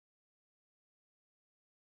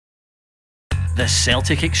The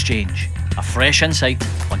Celtic Exchange, a fresh insight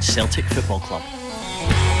on Celtic Football Club.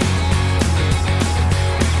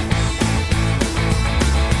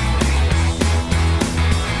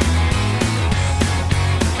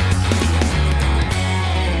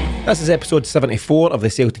 This is episode 74 of the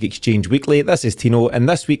Celtic Exchange Weekly. This is Tino, and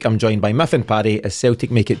this week I'm joined by Miff and Paddy as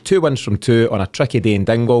Celtic make it 2 wins from 2 on a tricky day in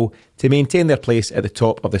Dingwall to maintain their place at the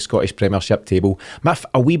top of the Scottish Premiership table. Miff,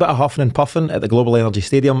 a wee bit of huffing and puffing at the Global Energy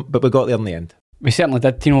Stadium, but we got there in the end. We certainly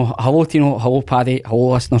did, Tino. Hello Paddy,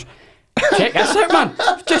 hello listeners. Check this out, man.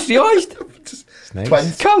 Just realised. Nice.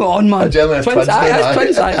 Twins. Come on, man. Twins, Twins,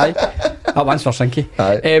 aye. That one's for Sinky.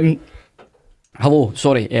 Aye. Hello,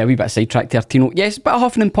 sorry, a wee bit sidetracked there, Tino. Yes, bit of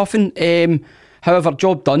huffing and puffing. However,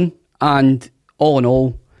 job done, and all in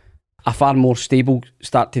all, a far more stable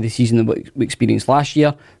start to the season than what we experienced last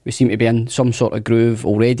year. We seem to be in some sort of groove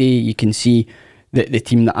already. You can see the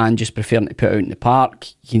team that Ange is preferring to put out in the park.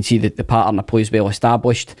 You can see that the pattern of play is well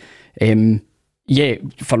established. Yeah,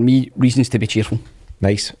 for me, reasons to be cheerful.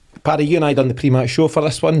 Nice. Paddy, you and I done the pre-match show for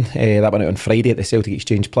this one. That went out on Friday at the Celtic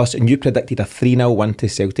Exchange Plus, and you predicted a 3-0 win to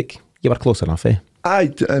Celtic. You were close enough, eh?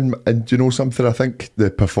 Aye, and do you know something? I think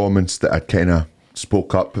the performance that I kind of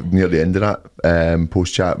spoke up near the end of that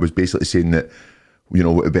post-chat was basically saying that, you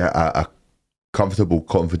know, it would be a comfortable,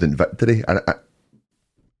 confident victory. And I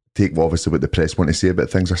take obviously what the press want to say about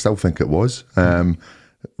things. I still think it was.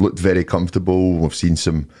 Looked very comfortable. We've seen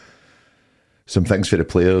some things for the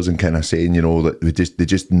players and kind of saying, you know, that they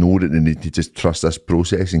just know that they need to just trust this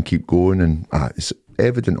process and keep going. And it's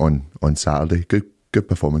evident on Saturday. Good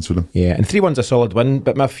performance for them. Yeah, and 3-1's a solid win.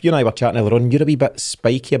 But Miff, you and I were chatting earlier on. You're a wee bit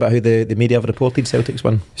spiky about how the media have reported Celtic's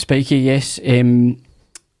win. Spiky, yes.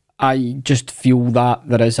 I just feel that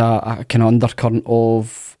there is a kind of undercurrent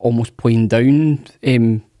of almost playing down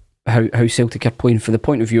how Celtic are playing, for the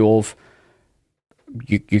point of view of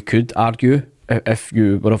you could argue, if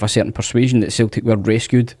you were of a certain persuasion, that Celtic were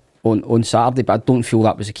rescued on Saturday, but I don't feel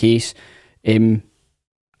that was the case.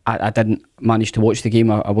 I didn't manage to watch the game.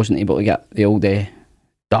 I wasn't able to get the old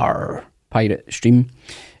pirate stream,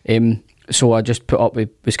 so I just put up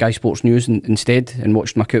with Sky Sports News instead and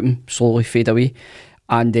watched my Cooten slowly fade away.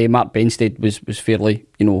 And Mark Benstead was fairly,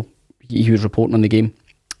 you know, he was reporting on the game,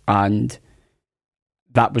 and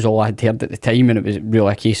that was all I had heard at the time. And it was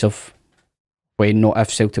really a case of when, not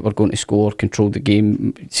if, Celtic were going to score, controlled the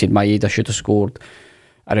game. Said Maeda should have scored,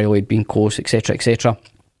 Areola had been close, etc, etc.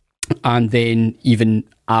 And then even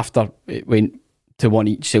after it went to 1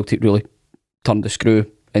 each, Celtic really turned the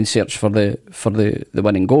screw in search for the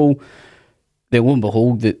winning goal. Then lo and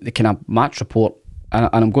behold, the kind of match report, and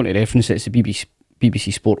I'm going to reference it, it's the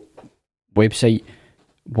BBC Sport website,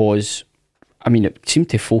 was, I mean, it seemed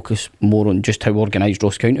to focus more on just how organised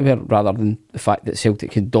Ross County were, rather than the fact that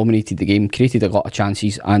Celtic had dominated the game, created a lot of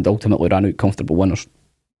chances, and ultimately ran out comfortable winners.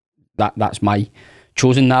 That's my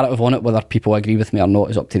chosen narrative on it. Whether people agree with me or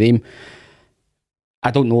not is up to them. I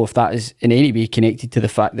don't know if that is in any way connected to the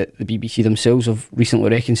fact that the BBC themselves have recently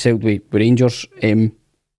reconciled with Rangers.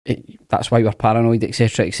 That's why we're paranoid,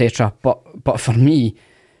 etc, etc. But for me,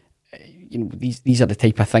 you know, these are the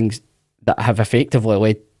type of things that have effectively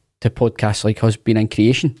led to podcasts like us being in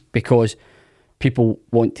creation, because people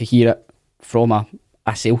want to hear it from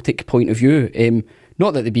a Celtic point of view.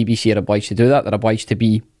 Not that the BBC are obliged to do that; they're obliged to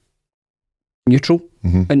be neutral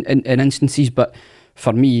in instances. But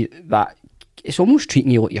for me, that it's almost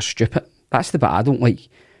treating you like you're stupid. That's the bit I don't like.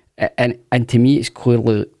 And to me, it's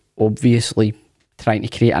clearly, obviously, trying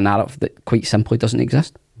to create a narrative that quite simply doesn't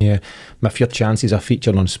exist. Yeah, Miff, your chances of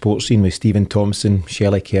featuring on Sports Scene with Stephen Thompson,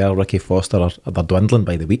 Shelley Kerr, Ricky Foster are dwindling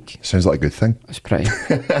by the week. Sounds like a good thing. It's pretty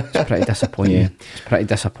disappointing. Yeah. It's pretty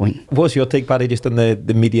disappointing. What's your take, Paddy, just on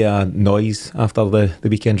the media noise after the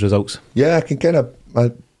weekend's results? Yeah, I can kind of,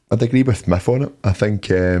 I'd agree with Miff on it. I think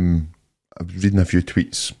I was reading a few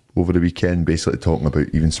tweets over the weekend basically talking about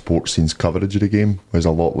even Sports Scene's coverage of the game was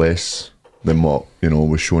a lot less than what, you know,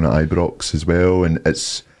 was shown at Ibrox as well. And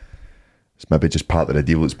it's maybe just part of the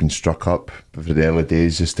deal that's been struck up for the early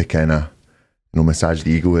days, just to kind of, you know, massage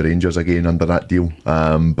the ego of Rangers again under that deal.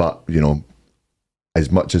 But, you know,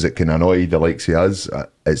 as much as it can annoy the likes of us,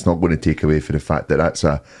 it's not going to take away for the fact that that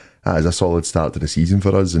is a solid start to the season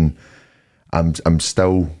for us. And I'm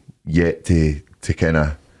still yet to kind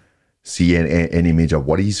of see any major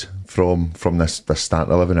worries from this start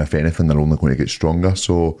 11. If anything, they're only going to get stronger.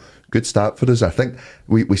 So good start for us. I think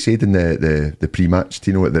we said in the pre-match,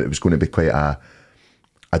 Tino, that it was going to be quite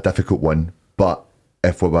a difficult one. But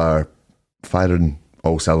if we were firing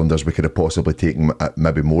all cylinders, we could have possibly taken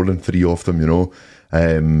maybe more than 3 off them, you know.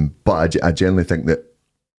 But I generally think that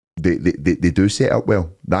they do set up well.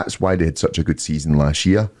 That's why they had such a good season last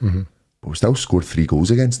year. but we still scored 3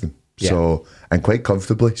 goals against them. Yeah. So, and quite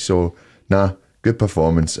comfortably. So, good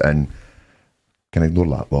performance, and can ignore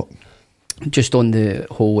that lot. Just on the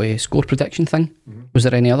whole score prediction thing, was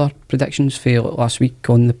there any other predictions for last week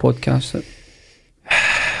on the podcast?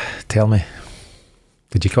 Tell me.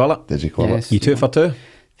 Did you call it? Did you call Yes. You 2 for 2?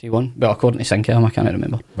 3-1. Well, according to Sinclair, I can't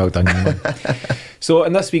remember. Well done, young man. So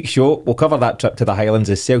in this week's show, we'll cover that trip to the Highlands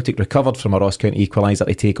as Celtic recovered from a Ross County equaliser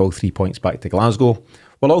to take all 3 points back to Glasgow.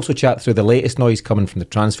 We'll also chat through the latest noise coming from the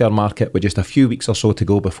transfer market with just a few weeks or so to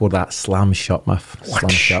go before that slams shut, Miff.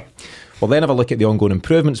 Slams shut. We'll then have a look at the ongoing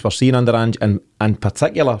improvements we're seeing under Ange, and in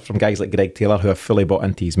particular from guys like Greg Taylor, who have fully bought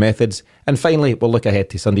into his methods. And finally, we'll look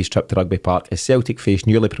ahead to Sunday's trip to Rugby Park as Celtic face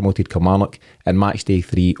newly promoted Kilmarnock in match day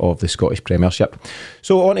 3 of the Scottish Premiership.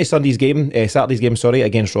 So on to Saturday's game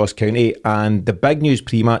against Ross County, and the big news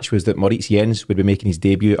pre-match was that Moritz Jenz would be making his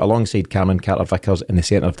debut alongside Cameron Carter-Vickers in the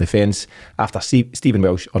centre of defence after Stephen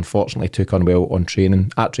Welsh unfortunately took unwell on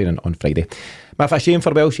training on Friday. But a shame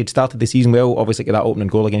for Welsh. He'd started the season well, obviously got that opening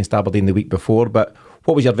goal against Aberdeen the week before, but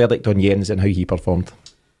what was your verdict on Jenz and how he performed?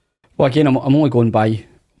 Well, again, I'm only going by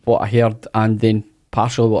what I heard and then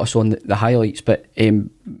partially what I saw in the highlights, but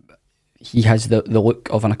he has the look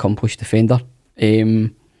of an accomplished defender. He's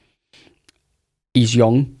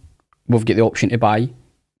young. We've got the option to buy,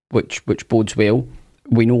 which bodes well.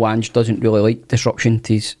 We know Ange doesn't really like disruption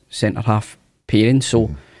to his centre-half pairing, so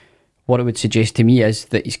what it would suggest to me is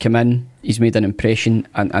that he's come in, he's made an impression,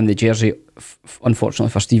 and the jersey, unfortunately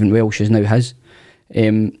for Stephen Welsh, is now his.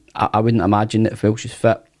 I wouldn't imagine that if Welsh is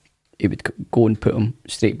fit, he would go and put him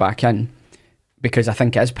straight back in, because I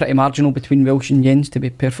think it is pretty marginal between Welsh and Jenz, to be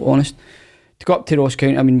perfectly honest. To go up to Ross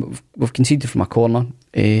County, I mean, we've conceded from a corner.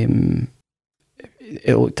 It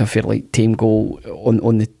looked a fairly tame goal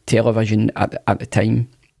on the television at the time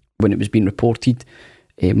when it was being reported.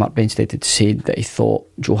 Mark Benstead had said that he thought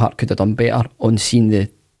Joe Hart could have done better on seeing the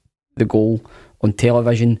goal on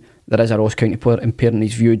television. There is a Ross County player impairing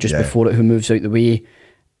his view just before it, who moves out the way.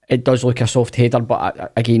 It does look a soft header,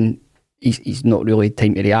 but again, he's not really had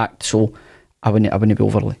time to react, so I wouldn't be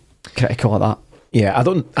overly critical of that. Yeah, I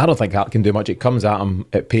don't think Hart can do much. It comes at him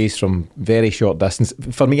at pace from very short distance.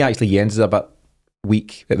 For me, actually, Jenz is a bit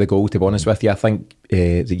weak at the goal, to be honest with you. I think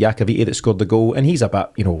the Jakaviti that scored the goal, and he's a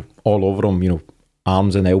bit, all over him,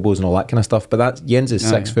 arms and elbows and all that kind of stuff, but Jenz is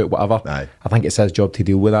 6 foot whatever. I think it's his job to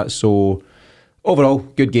deal with that. So overall,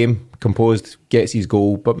 good game, composed, gets his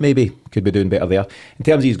goal, but maybe could be doing better there. In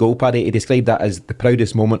terms of his goal, Paddy, he described that as the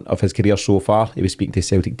proudest moment of his career so far. He was speaking to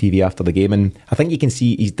Celtic TV after the game, and I think you can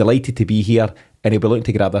see he's delighted to be here, and he'll be looking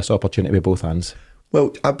to grab this opportunity with both hands.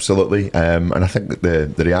 Well, absolutely, and I think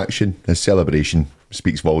that the reaction, the celebration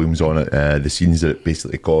speaks volumes on it, the scenes that it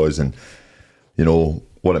basically caused, and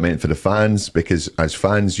what it meant for the fans, because as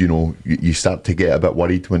fans, you start to get a bit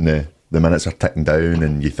worried when the minutes are ticking down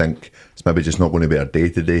and you think it's maybe just not going to be our day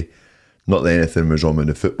today. Not that anything was wrong with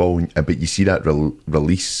the football, but you see that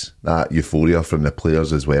release, that euphoria from the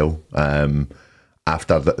players as well,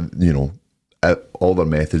 after all their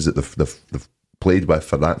methods that they've played with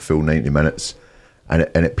for that full 90 minutes, and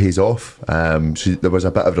it pays off. So there was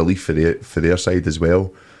a bit of relief for their side as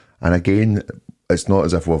well. And again, it's not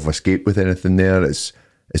as if we've escaped with anything there. It's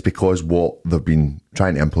because what they've been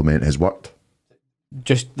trying to implement has worked.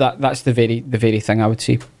 Just that's the very thing I would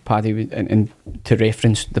say, Paddy, and to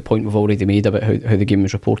reference the point we've already made about how the game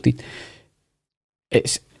was reported.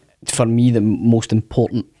 It's, for me, the most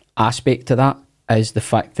important aspect to that is the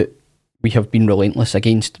fact that we have been relentless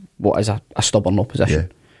against what is a stubborn opposition,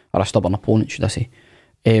 or a stubborn opponent, should I say.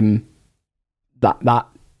 That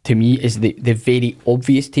to me is the very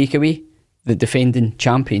obvious takeaway. The defending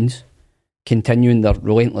champions continuing their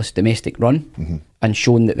relentless domestic run and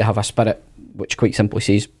showing that they have a spirit which quite simply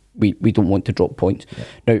says we don't want to drop points.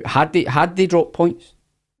 Now, had they dropped points,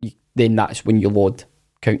 then that's when you laud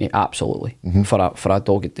County absolutely for a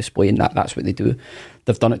dogged display, and that's what they do.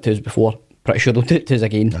 They've done it to us before. Pretty sure they'll do it to us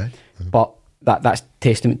again. But that's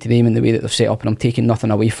testament to them in the way that they've set up, and I'm taking nothing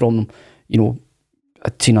away from them.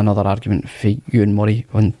 I'd seen another argument for you and Murray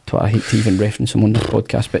on Twitter. I hate to even reference them on the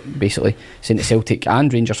podcast, but basically saying that Celtic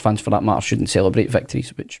and Rangers fans, for that matter, shouldn't celebrate victories,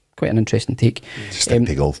 which quite an interesting take. Just a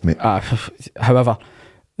pig off, mate. However,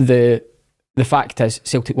 the fact is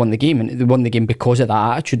Celtic won the game, and they won the game because of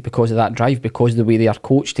that attitude, because of that drive, because of the way they are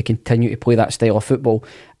coached to continue to play that style of football.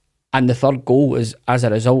 And the third goal is as a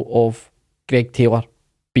result of Greg Taylor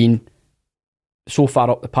being so far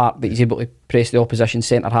up the park that he's able to press the opposition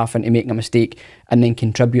centre-half into making a mistake and then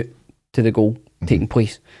contribute to the goal taking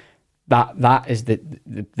place. That is the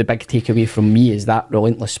big takeaway from me, is that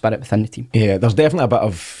relentless spirit within the team. Yeah, there's definitely a bit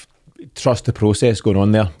of trust the process going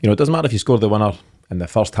on there. It doesn't matter if you score the winner in the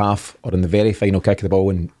first half or in the very final kick of the ball,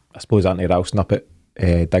 and I suppose Anthony Ralston up at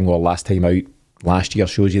Dingwall last time out last year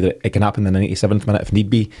shows you that it can happen in the 97th minute if need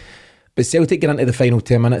be. But Celtic getting into the final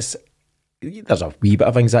 10 minutes, there's a wee bit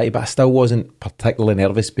of anxiety, but I still wasn't particularly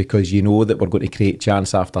nervous because you know that we're going to create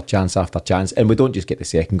chance after chance after chance, and we don't just get the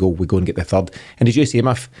second goal, we go and get the third. And as you say,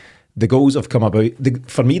 Miff, the goals have come about,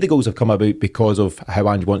 for me the goals have come about because of how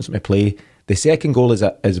Ange wants them to play. The second goal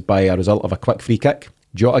is by a result of a quick free kick.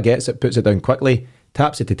 Jota gets it, puts it down quickly,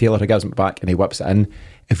 taps it to Taylor, who gives it back, and he whips it in.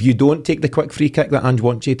 If you don't take the quick free kick that Ange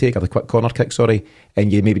wants you to take, or the quick corner kick,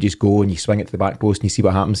 and you maybe just go and you swing it to the back post and you see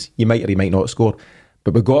what happens, you might or you might not score.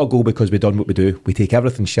 But we've got to go because we've done what we do. We take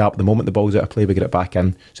everything sharp. The moment the ball's out of play, we get it back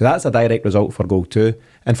in. So that's a direct result for goal 2.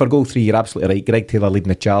 And for goal 3, you're absolutely right. Greg Taylor leading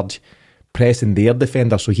the charge, pressing their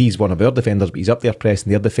defender. So he's one of our defenders, but he's up there pressing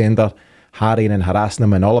their defender, harrying and harassing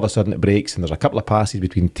him, and all of a sudden it breaks, and there's a couple of passes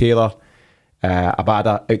between Taylor,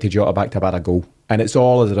 Abada, out to Jota, back to Abada, goal. And it's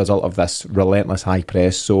all as a result of this relentless high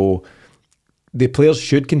press. So the players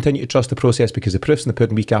should continue to trust the process because the proof's in the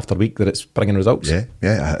pudding week after week that it's bringing results.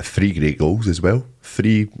 Yeah, 3 great goals as well.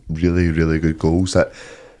 3 really, really good goals.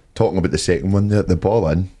 Talking about the second one, the ball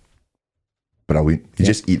in, brilliant. You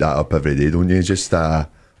just eat that up every day, don't you? Just a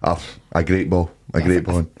great ball, great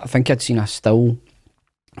ball. I think I'd seen a still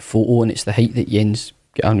photo, and it's the height that Jenz,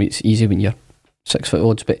 I know it's easy when you're 6 foot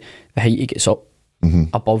odds, but the height he gets up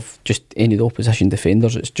above just any of the opposition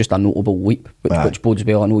defenders, it's just a notable leap, which bodes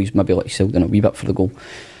well. I know he's maybe settled in a wee bit for the goal,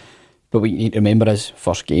 but what you need to remember is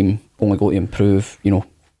first game, only got to improve,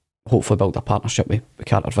 hopefully build a partnership with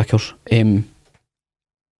Carter Vickers.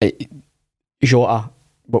 Jota,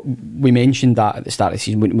 we mentioned that at the start of the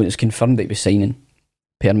season when it's confirmed that he was signing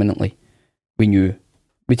permanently. We knew,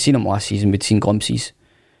 we'd seen him last season, we'd seen glimpses.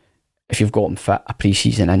 If you've got him fit a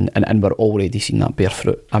pre-season and we're already seeing that bear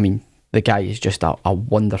fruit. I mean, the guy is just a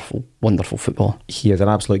wonderful, wonderful footballer. He is an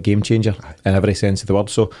absolute game changer in every sense of the word.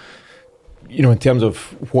 So, in terms of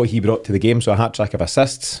what he brought to the game, so a hat-trick of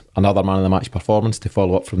assists, another man of the match performance to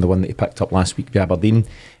follow up from the one that he picked up last week with Aberdeen.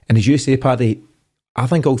 And as you say, Paddy, I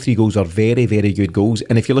think all 3 goals are very, very good goals.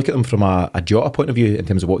 And if you look at them from a Jota point of view in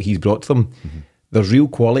terms of what he's brought to them, there's real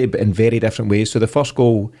quality, but in very different ways. So the first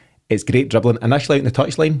goal, it's great dribbling. Initially out in the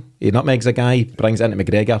touchline, he nutmegs a guy, brings it into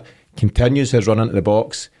McGregor, continues his run into the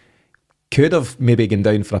box. Could have maybe gone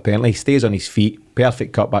down for a penalty, stays on his feet,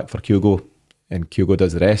 perfect cutback for Kyogo, and Kyogo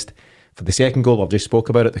does the rest. For the second goal, I've just spoke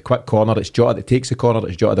about it, the quick corner, it's Jota that takes the corner,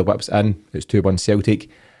 it's Jota that whips in, it's 2-1 Celtic.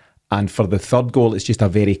 And for the third goal, it's just a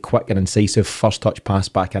very quick and incisive first touch pass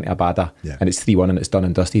back into Abada, and it's 3-1 and it's done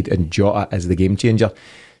and dusted, and Jota is the game changer.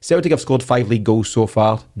 Celtic have scored 5 league goals so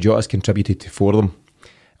far, Jota's contributed to 4 of them.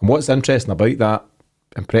 And what's interesting about that,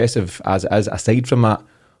 impressive as it is, aside from that,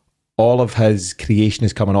 all of his creation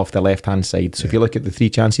is coming off the left-hand side. So if you look at the 3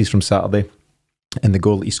 chances from Saturday and the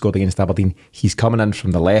goal that he scored against Aberdeen, he's coming in from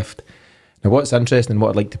the left. Now what's interesting and what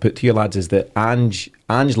I'd like to put to you lads is that Ange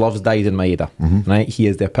loves Daiden Maeda, right? He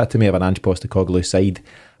is the epitome of an Ange Postecloglou side,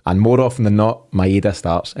 and more often than not, Maeda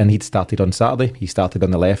starts, and he'd started on Saturday, he started on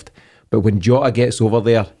the left. But when Jota gets over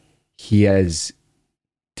there, he is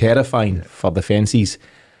terrifying for defences.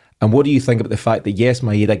 And what do you think about the fact that, yes,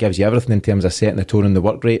 Maeda gives you everything in terms of setting the tone and the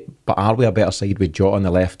work rate, but are we a better side with Jota on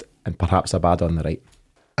the left and perhaps Abada on the right?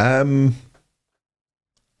 I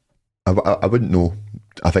wouldn't know.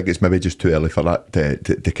 I think it's maybe just too early for that to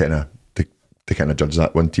kind of judge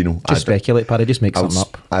that one, Tino. Just speculate, Paddy, just make something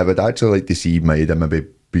up. I would actually like to see Maeda maybe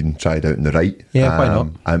being tried out on the right. Yeah, why not?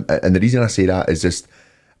 And the reason I say that is just,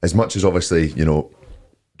 as much as obviously,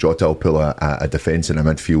 Jota will pull a defence in a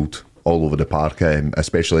midfield all over the park,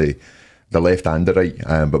 especially the left and the right,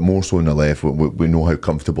 but more so on the left. We know how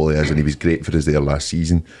comfortable he is, and he was great for us there last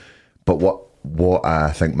season. But what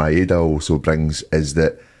I think Maeda also brings is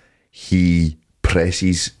that he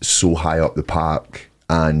presses so high up the park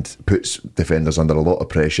and puts defenders under a lot of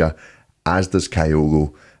pressure, as does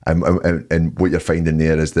Kyogo. And what you're finding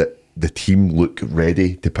there is that the team look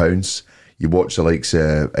ready to pounce. You watch the likes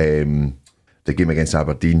of the game against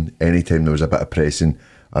Aberdeen, anytime there was a bit of pressing,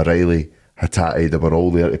 O'Reilly, Hatate, they were all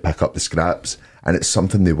there to pick up the scraps, and it's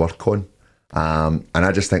something they work on. And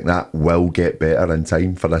I just think that will get better in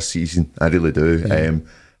time for this season. I really do.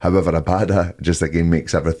 However, Abada just again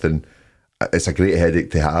makes everything. It's a great headache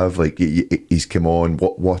to have. Like he's come on.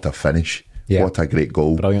 What a finish! What a great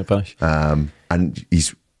goal! Brilliant finish. And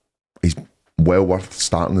he's well worth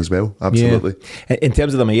starting as well. Absolutely. Yeah. In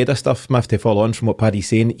terms of the Maeda stuff, Miff, to follow on from what Paddy's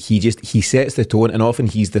saying, he sets the tone, and often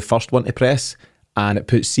he's the first one to press, and it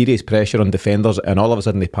puts serious pressure on defenders, and all of a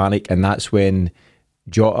sudden they panic, and that's when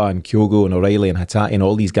Jota and Kyogo and O'Reilly and Hatate and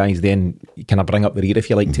all these guys then kind of bring up the rear, if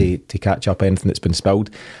you like, to catch up anything that's been spilled.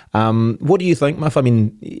 What do you think, Miff? I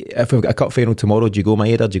mean, if we've got a cup final tomorrow, do you go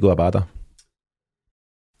Maeda or do you go Abada?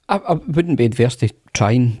 I wouldn't be adverse to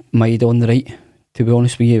trying Maeda on the right, to be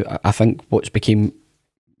honest with you. I think what's became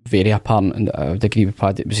very apparent, and I would agree with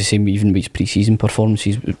Paddy, it was the same even with his pre-season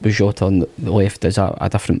performances, with Jota on the left is a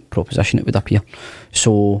different proposition, it would appear.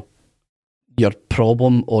 So your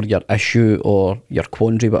problem or your issue or your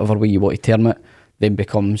quandary, whatever way you want to term it, then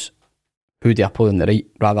becomes who do I play on the right,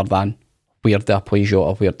 rather than where do I play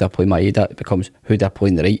Jota, where do I play Maeda. It becomes who do I play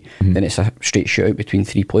on the right. Then it's a straight shootout between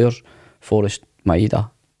three players: Forrest, Maeda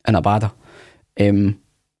and Abada.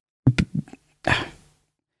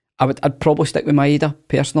 I'd probably stick with Maeda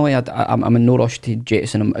personally. I'm in no rush to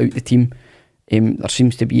jettison him out the team. There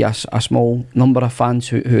seems to be a small number of fans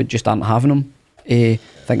who just aren't having him. I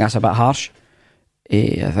think that's a bit harsh.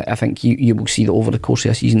 I think you will see that over the course of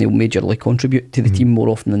the season he'll majorly contribute to the team more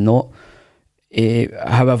often than not.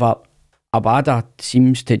 However, Abada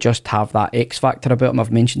seems to just have that X factor about him.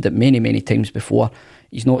 I've mentioned it many times before.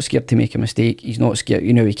 He's not scared to make a mistake. He's not scared.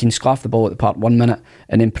 You know, he can sclaff the ball at the park 1 minute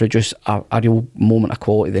and then produce a real moment of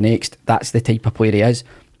quality the next. That's the type of player he is.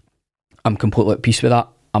 I'm completely at peace with that.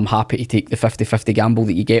 I'm happy to take the 50-50 gamble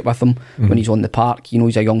that you get with him when he's on the park. You know,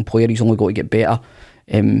 he's a young player. He's only got to get better.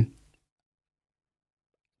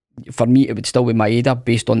 For me, it would still be Maeda,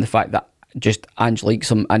 based on the fact that just Ange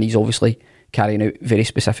likes him and he's obviously carrying out very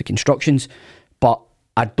specific instructions. But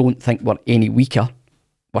I don't think we're any weaker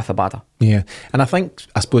with Abada. Yeah, and I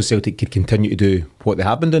suppose Celtic could continue to do what they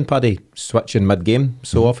have been doing, Paddy, switching mid-game.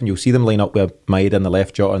 So often you'll see them line up with Maeda on the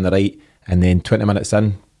left, Jota on the right, and then 20 minutes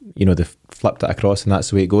in, you know, they've flipped it across and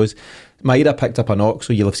that's the way it goes. Maeda picked up a knock,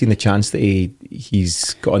 so you'll have seen the chance that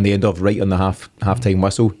he's got on the end of right on the half-time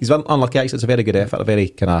whistle. He's unlucky, actually. It's a very good effort, a very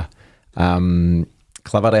kind of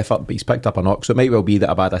clever effort, but he's picked up a knock, so it might well be that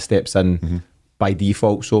Abada steps in by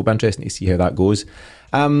default, so it'll be interesting to see how that goes.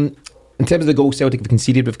 In terms of the goal Celtic have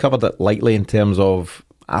conceded, we've covered it lightly in terms of,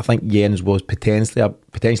 I think Jenz was potentially a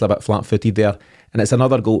bit flat-footed there, and it's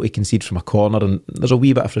another goal to concede from a corner, and there's a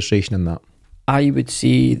wee bit of frustration in that. I would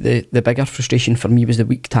say the bigger frustration for me was the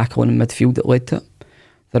weak tackling in midfield that led to it.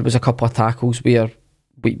 There was a couple of tackles where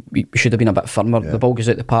we should have been a bit firmer. The ball goes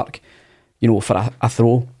out the park, you know, for a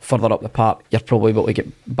throw further up the park, you're probably able to get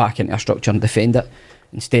back into a structure and defend it.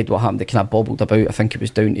 Instead, what happened, it kind of bobbled about. I think it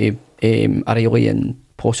was down to O'Reilly and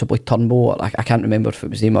possibly Turnbull. I can't remember if it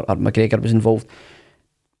was him or McGregor was involved.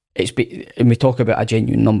 And we talk about a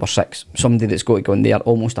genuine number 6, somebody that's got to go in there,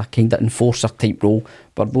 almost a kind of enforcer type role,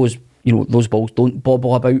 where those balls don't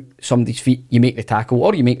bobble about somebody's feet. You make the tackle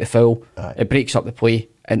or you make the foul. It breaks up the play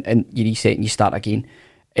and you reset and you start again.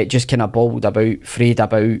 It just kind of bobbled about, frayed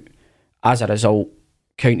about. As a result,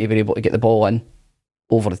 County were able to get the ball in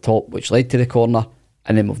over the top, which led to the corner,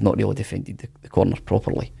 and then we've not really defended the corner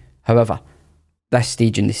properly. However, this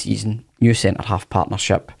stage in the season, new centre-half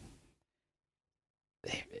partnership,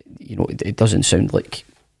 you know, it doesn't sound like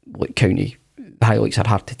County, the highlights are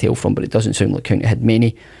hard to tell from, but it doesn't sound like County had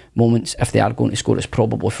many moments. If they are going to score, it's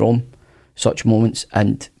probably from such moments.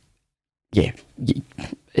 And yeah,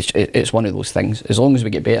 it's one of those things. As long as we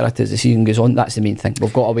get better at it as the season goes on, that's the main thing.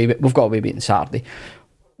 We've got away with it on Saturday.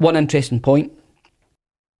 One interesting point: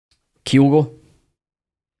 Kyogo,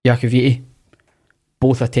 Ajeti,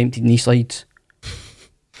 both attempted knee slides,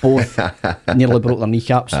 both nearly broke their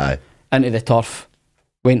kneecaps. Into the turf,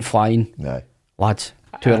 went flying. Lads,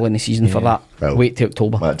 too early in the season for that. Well, wait till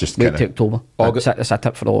October. Wait till October. That's a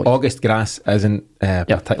tip for the August. August grass isn't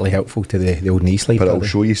particularly helpful to the old knee slide. But it'll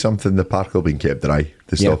show you something. The park will be kept dry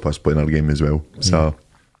to stop us playing our game as well. So,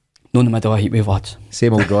 no in the middle of a heatwave, lads.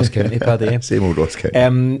 Same old Ross County, Paddy. Same old Ross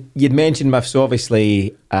County. You'd mentioned, Miff, so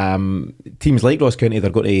obviously teams like Ross County, they're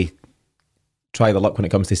going to try their luck when it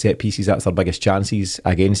comes to set pieces. That's their biggest chances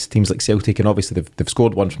against teams like Celtic, and obviously they've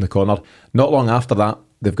scored one from the corner. Not long after that,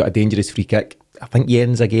 they've got a dangerous free kick. I think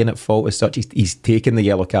Jenz again at fault as such. He's taken the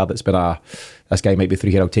yellow card. It's been this guy might be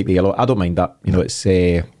through here, I'll take the yellow. I don't mind that. You know, it's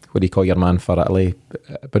what do you call your man for Italy?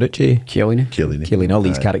 Bonucci? Chiellini. All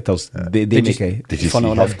these characters. They make a... Did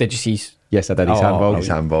you see? Yes, I did. His handball. His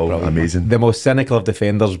handball, amazing. The most cynical of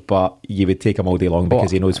defenders, but you would take him all day long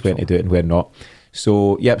because he knows when to do it and when not.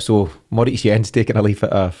 So, so Moritz Jenz taking a leaf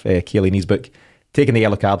out of Chiellini's book, taking the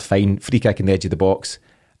yellow card, fine, free kick in the edge of the box.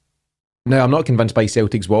 Now, I'm not convinced by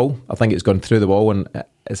Celtic's wall. I think it's gone through the wall, and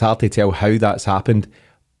it's hard to tell how that's happened,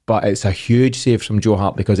 but it's a huge save from Joe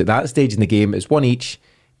Hart, because at that stage in the game, it's one each.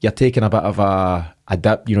 You're taking a bit of a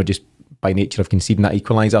dip, you know, just by nature of conceding that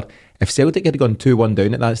equaliser. If Celtic had gone 2-1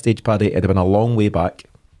 down at that stage, Paddy, it'd have been a long way back.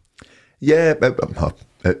 Yeah,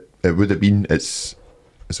 it would have been.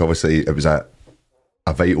 it's obviously it was a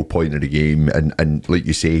vital point of the game, and like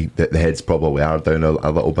you say, that the heads probably are down a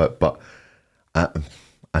little bit, but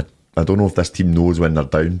I don't know if this team knows when they're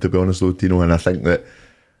down, to be honest though, Tino, and I think that,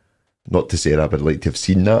 not to say that I would like to have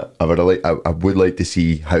seen that, I would like to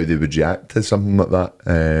see how they would react to something like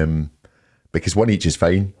that, because one each is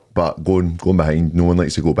fine, but going behind, no one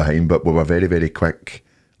likes to go behind, but we were very, very quick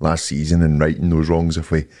last season in righting those wrongs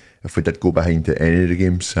if we did go behind to any of the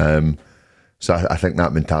games. So I think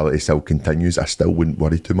that mentality still continues. I still wouldn't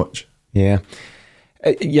worry too much. Yeah.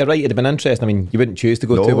 You're right, it'd have been interesting. I mean, you wouldn't choose to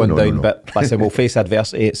go 2-1 down, no. but listen, we'll face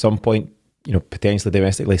adversity at some point, potentially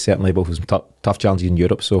domestically, certainly both some tough challenges in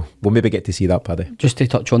Europe, so we'll maybe get to see that, Paddy. Just to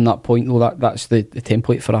touch on that point though, that's the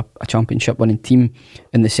template for a championship winning team,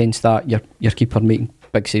 in the sense that your keeper making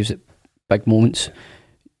big saves at big moments.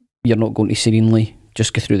 You're not going to serenely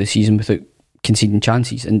just go through the season without conceding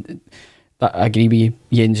chances, and that, I agree with you,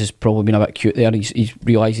 Jens has probably been a bit cute there. He's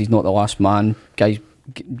realised he's not the last man. Guys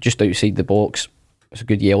just outside the box, it's a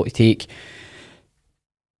good yellow to take.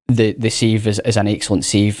 The save is an excellent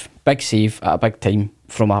save, big save at a big time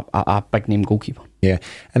from a big name goalkeeper. Yeah,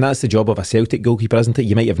 and that's the job of a Celtic goalkeeper, isn't it?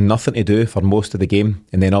 You might have nothing to do for most of the game,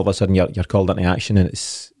 and then all of a sudden you're called into action, and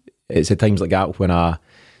it's at times like that when a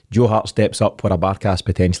Joe Hart steps up where a Barkas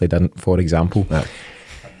potentially didn't, for example. Yeah.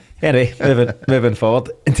 Anyway, moving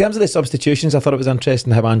forward. In terms of the substitutions, I thought it was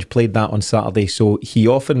interesting how Ange played that on Saturday. So he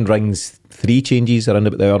often rings 3 changes around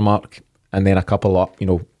about the hour mark, and then a couple up,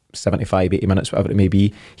 75, 80 minutes, whatever it may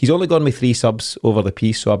be. He's only gone with 3 subs over the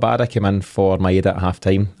piece. So Abada came in for Maeda at half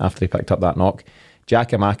time after he picked up that knock.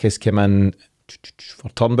 Giakoumakis came in for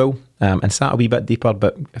Turnbull and sat a wee bit deeper,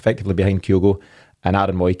 but effectively behind Kyogo. And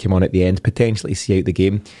Aaron Moy came on at the end, potentially to see out the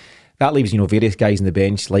game. That leaves, various guys on the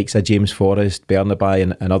bench, like James Forrest, Bernabei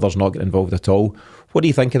and others not getting involved at all. What do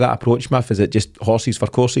you think of that approach, Miff? Is it just horses for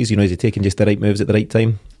courses? Is he taking just the right moves at the right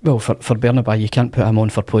time? Well, for Bernabei, you can't put him on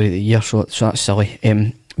for player of the year, so that's silly.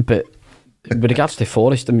 But with regards to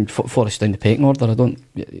Forrest, I mean, Forrest down the pecking order, I don't...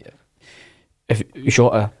 If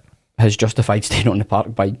Jota has justified staying on the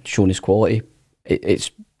park by showing his quality,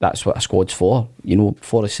 that's what a squad's for.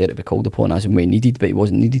 Forrest said it'd be called upon as and when needed, but it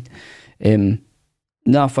wasn't needed.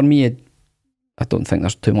 For me, I don't think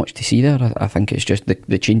there's too much to see there. I think it's just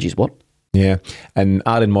the changes work. Yeah, and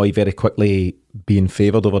Aaron Moy very quickly being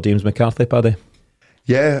favoured over James McCarthy, Paddy.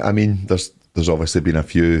 Yeah, I mean, there's obviously been a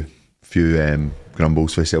few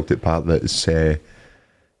grumbles for Celtic part that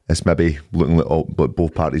it's maybe looking like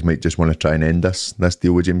both parties might just want to try and end this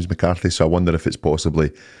deal with James McCarthy. So I wonder if it's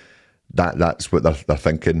possibly that's what they're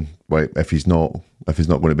thinking. Well, if he's not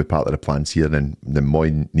going to be part of the plans here, then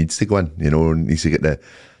Moy needs to go in. Needs to get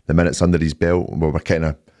the minutes under his belt. Well, we're kind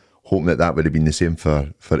of hoping that would have been the same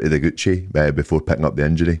for Ideguchi before picking up the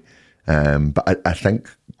injury. But I think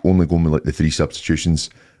only going with like the 3 substitutions,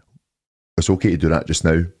 it's okay to do that just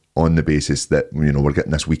now on the basis that we're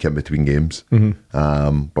getting this week in between games.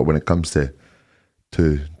 Mm-hmm. But when it comes to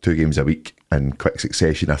two games a week in quick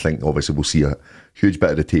succession, I think obviously we'll see a huge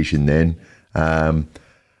bit of rotation then.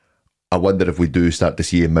 I wonder if we do start to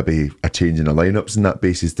see maybe a change in the lineups on that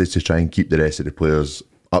basis to try and keep the rest of the players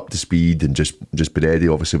up to speed and just be ready.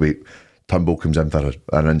 Obviously, Turnbull comes in for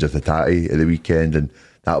an injured Hatate at the weekend, and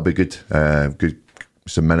that'll be good. Good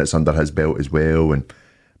some minutes under his belt as well.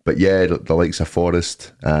 But yeah, the likes of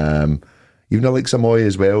Forrest, even the likes of Moy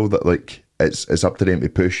as well. That it's up to them to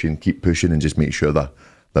push and keep pushing and just make sure that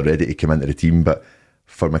they're ready to come into the team. But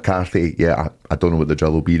for McCarthy, yeah, I don't know what the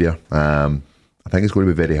drill will be there. I think it's going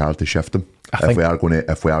to be very hard to shift him if we are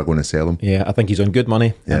going to sell him. Yeah, I think he's on good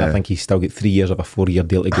money, and I think he's still got 3 years of a 4-year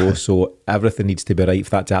deal to go. So everything needs to be right for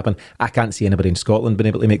that to happen. I can't see anybody in Scotland being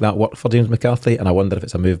able to make that work for James McCarthy, and I wonder if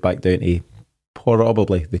it's a move back down to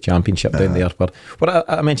probably the Championship down there. But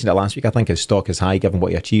I mentioned it last week. I think his stock is high given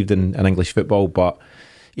what he achieved in English football. But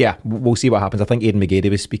yeah, we'll see what happens. I think Aidan McGeady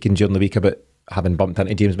was speaking during the week about having bumped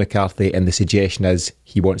into James McCarthy, and the suggestion is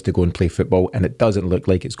he wants to go and play football, and it doesn't look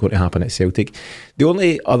like it's going to happen at Celtic. The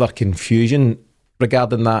only other confusion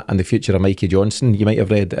regarding that and the future of Mikey Johnson, you might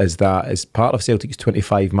have read, is that as part of Celtic's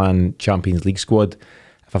 25-man Champions League squad,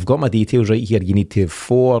 if I've got my details right here, you need to have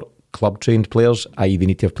 4 club-trained players, i.e. they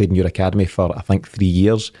need to have played in your academy for, I think, 3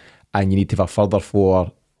 years, and you need to have a further 4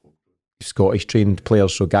 Scottish-trained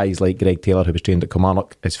players, so guys like Greg Taylor, who was trained at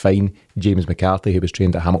Kilmarnock, is fine. James McCarthy, who was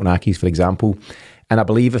trained at Hamilton Accies, for example. And I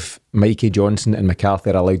believe if Mikey Johnson and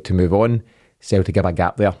McCarthy are allowed to move on, Celtic have a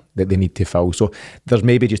gap there that they need to fill. So there's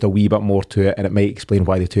maybe just a wee bit more to it, and it might explain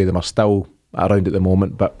why the two of them are still around at the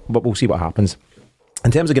moment, but we'll see what happens.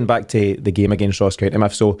 In terms of getting back to the game against Ross County,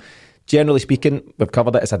 so Generally speaking, we've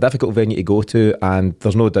covered it. It's a difficult venue to go to, and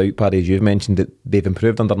there's no doubt, Paddy, as you've mentioned, that they've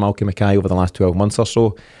improved under Malcolm Mackay over the last 12 months or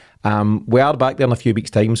so. We are back there in a few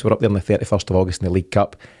weeks' time, so we're up there on the 31st of August in the League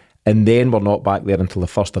Cup, and then we're not back there until the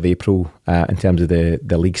 1st of April in terms of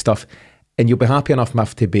the league stuff. And you'll be happy enough,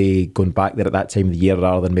 Miff, to be going back there at that time of the year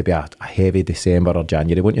rather than maybe a heavy December or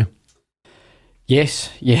January, won't you? Yes,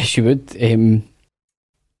 you would. Those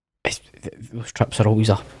trips are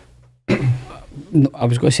always I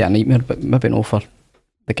was going to say a nightmare, but maybe not for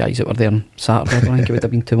the guys that were there on Saturday. I don't think it would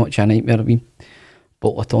have been too much of a nightmare. I've been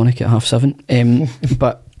bottle of tonic at 7:30.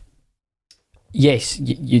 But yes,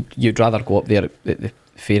 you'd rather go up there at the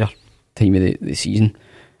fairer time of the season,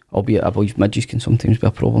 albeit I believe midges can sometimes be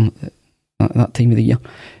a problem at that time of the year.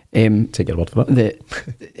 Take your word for it.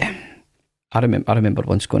 I remember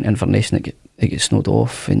once going to Inverness and it got snowed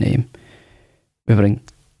off, and we were in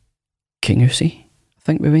Kingussie, I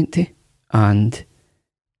think we went to, and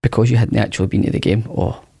because you hadn't actually been to the game,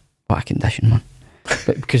 what a condition, man.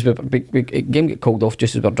 But because the game got called off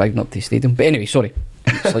just as we were driving up to the stadium. But anyway, sorry,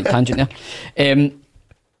 slight tangent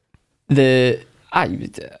there.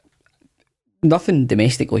 Nothing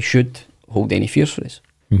domestically should hold any fears for us,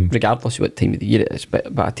 regardless of what time of the year it is.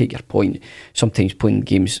 But I take your point. Sometimes playing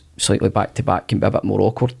games slightly back to back can be a bit more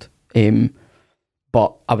awkward.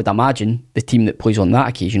 But I would imagine the team that plays on that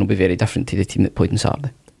occasion will be very different to the team that played on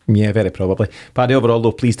Saturday. Yeah, very probably. Paddy, overall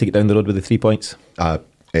though, please take it down the road with the 3 points.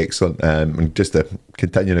 Excellent. And just to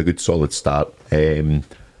continue a good solid start. They're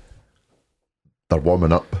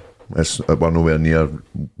warming up. We're nowhere near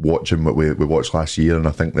watching what we watched last year, and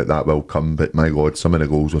I think that will come. But my God, some of the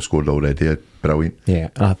goals we've scored already are brilliant. Yeah,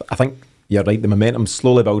 and I think you're right. The momentum's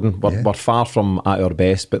slowly building. We're far from at our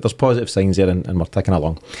best, but there's positive signs there, and we're ticking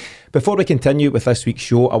along. Before we continue with this week's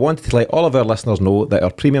show, I wanted to let all of our listeners know that our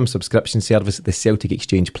premium subscription service, the Celtic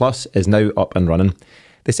Exchange Plus, is now up and running.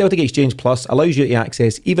 The Celtic Exchange Plus allows you to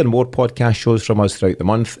access even more podcast shows from us throughout the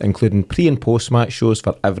month, including pre- and post-match shows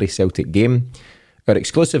for every Celtic game, our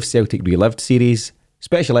exclusive Celtic Relived series,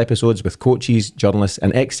 special episodes with coaches, journalists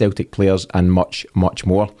and ex-Celtic players, and much, much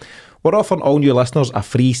more. We're offering all new listeners a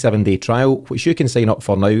free 7-day trial, which you can sign up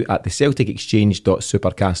for now at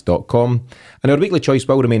thecelticexchange.supercast.com. And our weekly choice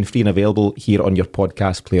will remain free and available here on your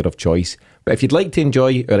podcast player of choice. But if you'd like to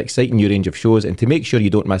enjoy our exciting new range of shows and to make sure you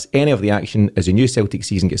don't miss any of the action as the new Celtic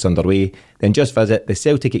season gets underway, then just visit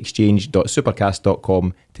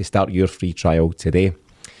thecelticexchange.supercast.com to start your free trial today.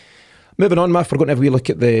 Moving on, Miff, we're going to have a wee look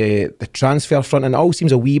at the transfer front, and it all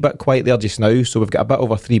seems a wee bit quiet there just now, so we've got a bit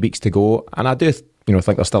over 3 weeks to go, and I do think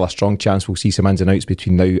there's still a strong chance we'll see some ins and outs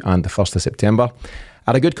between now and the 1st of September.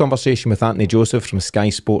 I had a good conversation with Anthony Joseph from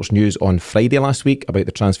Sky Sports News on Friday last week about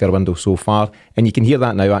the transfer window so far, and you can hear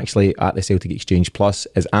that now actually at the Celtic Exchange Plus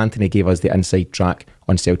as Anthony gave us the inside track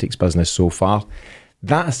on Celtic's business so far.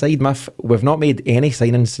 That aside, Miff, we've not made any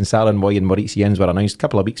signings since Aaron Moy and Moritz Jenz were announced a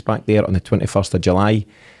couple of weeks back there on the 21st of July.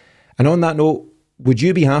 And on that note, would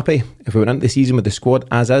you be happy if we went into the season with the squad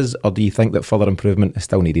as is, or do you think that further improvement is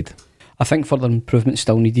still needed? I think further improvement is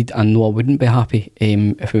still needed, and no, I wouldn't be happy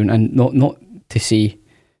if we went in. Not to say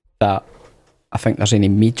that I think there's any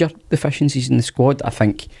major deficiencies in the squad. I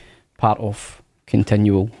think part of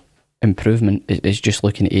continual improvement is just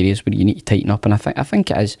looking at areas where you need to tighten up, and I think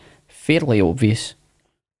it is fairly obvious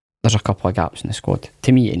there's a couple of gaps in the squad,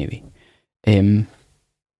 to me anyway.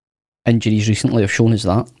 Injuries recently have shown us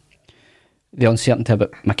that. The uncertainty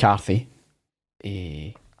about McCarthy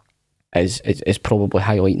is probably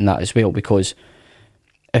highlighting that as well, because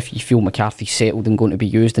if you feel McCarthy's settled and going to be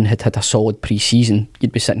used and had a solid pre-season,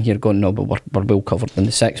 you'd be sitting here going, no, but we're well covered in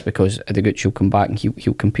the 6 because Adaguchi will come back and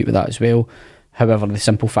he'll compete with that as well. However, the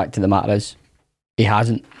simple fact of the matter is he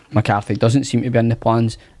hasn't. McCarthy doesn't seem to be in the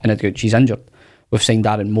plans, and Adaguchi's injured. We've signed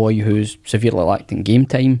Aaron Moy, who's severely lacked in game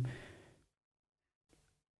time.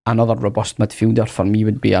 Another robust midfielder for me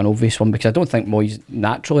would be an obvious one, because I don't think Moy's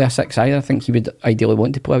naturally a 6 either. I think he would ideally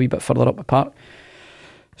want to play a wee bit further up the park.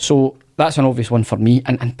 So that's an obvious one for me,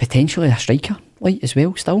 and potentially a striker as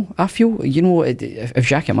well still. I feel, if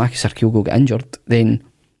Giacomakis or Kilgo get injured, then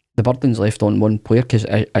the burden's left on one player, because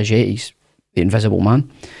Ajeti's the invisible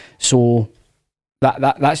man. So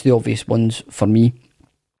that's the obvious ones for me.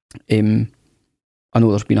 I know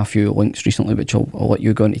there's been a few links recently which I'll let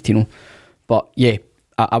you go into, Tino. But yeah,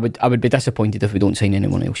 I would be disappointed if we don't sign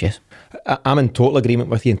anyone else, yes. I'm in total agreement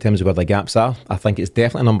with you in terms of where the gaps are. I think it's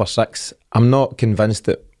definitely number 6. I'm not convinced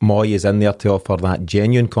that Moy is in there to offer that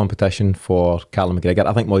genuine competition for Callum McGregor.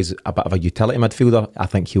 I think Moy's a bit of a utility midfielder. I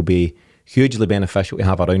think he'll be hugely beneficial to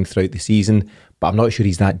have around throughout the season, but I'm not sure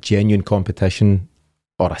he's that genuine competition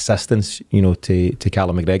or assistance, to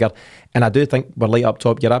Callum McGregor. And I do think we're light up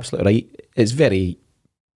top. You're absolutely right. It's very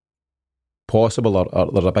possible,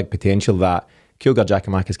 or there's a big potential that Kilgar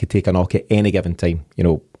Giakoumakis could take a knock at any given time,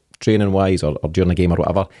 training wise or during a game or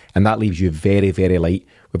whatever, and that leaves you very, very light.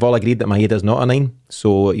 We've all agreed that Maeda's not a 9,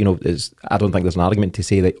 so I don't think there's an argument to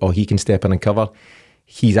say that he can step in and cover.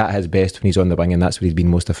 He's at his best when he's on the wing, and that's where he's been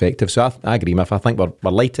most effective. So I agree, Miff. I think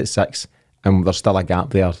we're light at 6, and there's still a gap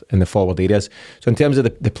there in the forward areas. So in terms of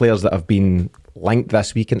the players that have been linked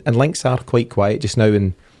this week, and links are quite quiet just now,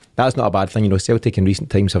 and that's not a bad thing. Celtic in recent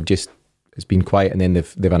times it's been quiet, and then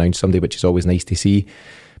they've announced somebody, which is always nice to see.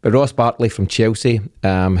 But Ross Barkley from Chelsea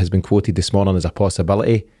has been quoted this morning as a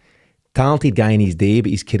possibility. Talented guy in his day,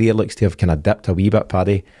 but his career looks to have kind of dipped a wee bit,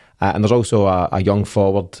 Paddy. And there's also a young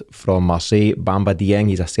forward from Marseille, Bamba Dieng.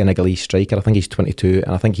 He's a Senegalese striker. I think he's 22,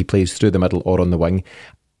 and I think he plays through the middle or on the wing.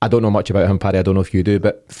 I don't know much about him, Paddy. I don't know if you do,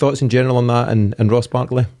 but thoughts in general on that and Ross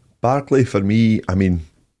Barkley? Barkley, for me, I mean,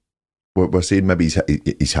 we're saying maybe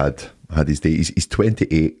he's had his day. He's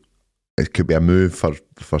 28. It could be a move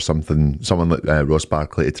for someone like Ross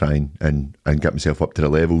Barkley to try and get himself up to the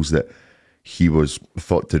levels that he was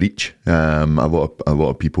thought to reach. A lot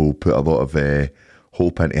of people put a lot of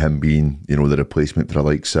hope into him being, the replacement for the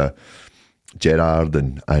likes of Gerrard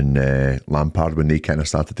and Lampard when they kind of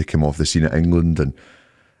started to come off the scene at England, and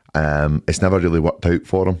it's never really worked out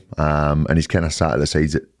for him. And he's kind of sat at the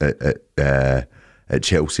sides at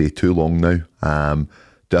Chelsea too long now.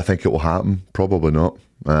 Do I think it will happen? Probably not.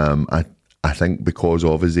 I think because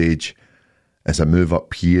of his age, as a move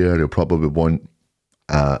up here, he'll probably want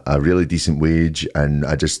a really decent wage, and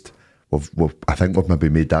I think we've maybe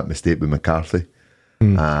made that mistake with McCarthy,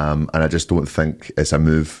 and I just don't think it's a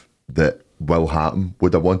move that will happen.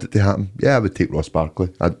 Would I want it to happen? Yeah, I would take Ross Barkley.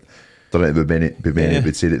 I don't think there would be many that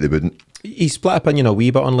would say that they wouldn't. He's split opinion a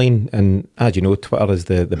wee bit online, and as you know, Twitter is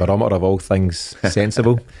the barometer of all things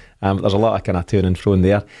sensible. There's a lot of kind of to and fro in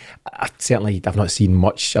there. I've not seen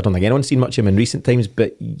much. I don't think anyone's seen much of him in recent times,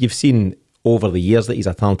 but you've seen over the years that he's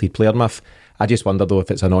a talented player, Miff. I just wonder though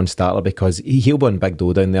if it's a non-starter, because he'll be on big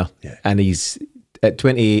dough down there, and he's at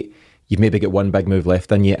 28. You've maybe got one big move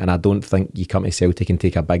left in you, and I don't think you come to Celtic and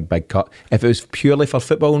take a big cut. If it was purely for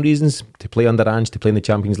footballing reasons, to play under Ange, to play in the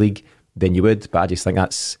Champions League, then you would. But I just think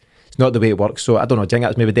it's not the way it works. So I don't know. Do you think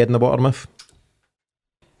that's maybe dead in the water, Miff?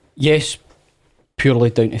 Yes, purely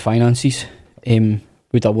down to finances.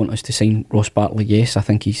 Would I want us to sign Ross Barkley? Yes, I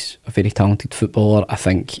think he's a very talented footballer. I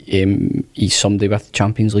think he's somebody with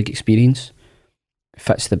Champions League experience.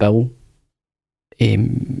 Fits the bill.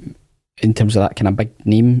 In terms of that kind of big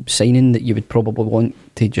name signing that you would probably want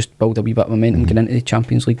to just build a wee bit of momentum going into the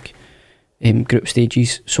Champions League group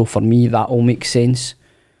stages. So for me, that all makes sense.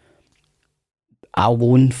 A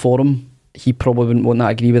loan for him, he probably wouldn't want that.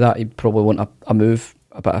 I agree with that. He'd probably want a move,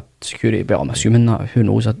 a bit of security, but I'm assuming that. Who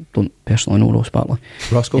knows? I don't personally know Ross Barkley.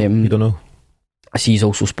 Roscoe, you don't know? I see he's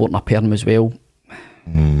also sporting a perm as well.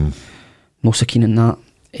 No so keen on that.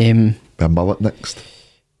 A mullet next.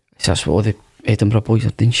 That's what all the Edinburgh boys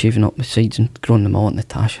are doing, shaving up the sides and growing the mullet in the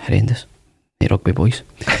tash. Horrendous. The rugby boys.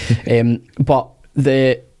 But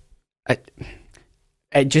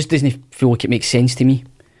it just doesn't feel like it makes sense to me.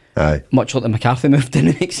 Aye. Much like the McCarthy move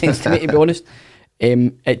didn't make sense to me, to be honest.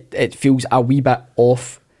 It feels a wee bit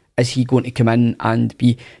off. Is he going to come in and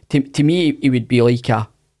be... To me, he would be like a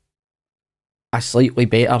slightly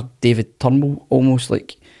better David Turnbull, almost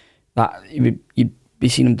like that. You'd be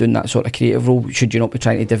seeing him doing that sort of creative role. Should you not be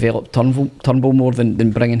trying to develop Turnbull more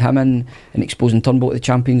than bringing him in and exposing Turnbull to the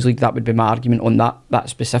Champions League? That would be my argument on that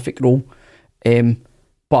specific role.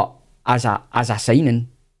 But as a signing,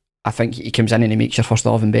 I think he comes in and he makes your first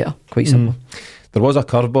 11 better. Quite simple. There was a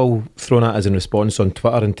curveball thrown at us in response on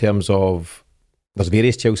Twitter in terms of there's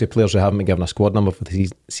various Chelsea players who haven't been given a squad number for the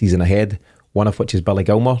season ahead, one of which is Billy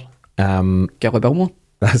Gilmore. Gilly Gilmore?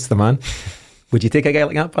 That's the man. Would you take a guy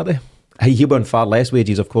like that, Paddy? He'll be on far less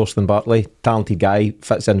wages, of course, than Barkley. Talented guy,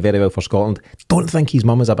 fits in very well for Scotland. Don't think his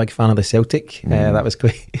mum is a big fan of the Celtic. That was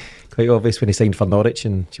quite obvious when he signed for Norwich,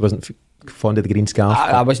 and she wasn't fond of the green scarf.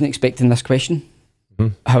 I wasn't expecting this question.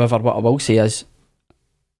 However, what I will say is,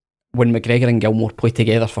 when McGregor and Gilmore play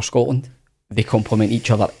together for Scotland, they complement each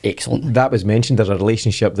other excellently. That was mentioned, there's a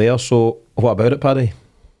relationship there. So what about it, Paddy?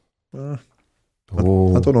 I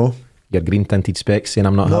don't know. Your green tinted specs saying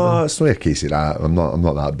I'm not happy? No, it's not a case of that. I'm not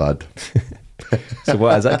that bad. So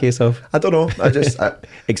what is that a case of? I don't know.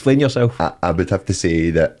 Explain yourself. I would have to say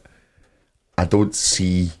that I don't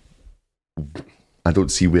see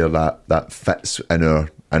where that fits in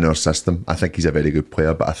our system. I think he's a very good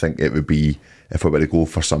player, but I think it would be, if I were to go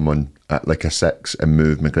for someone at like a 6 and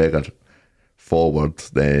move McGregor forward,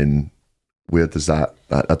 then where does that?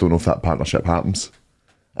 I don't know if that partnership happens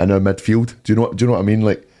in our midfield. Do you know what I mean?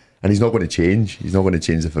 Like, and he's not going to change. He's not going to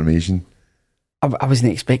change the formation. I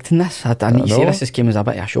wasn't expecting this. I need to say this came as a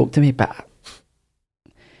bit of a shock to me, but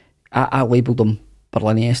I labelled him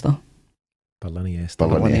Berliniesta.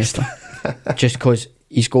 Just because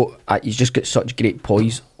he's just got such great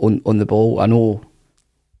poise on the ball. I know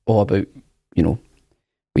all about, you know,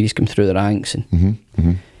 where he's come through the ranks, and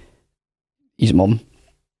his mum,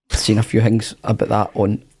 seen a few things about that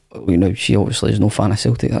on, you know, she obviously is no fan of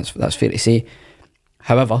Celtic, that's fair to say.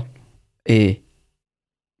 However,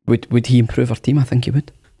 would he improve our team? I think he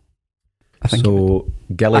would. I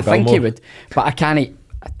think he would, but I can't.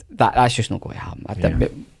 That's just not going to happen. I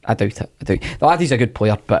doubt it. The laddie's a good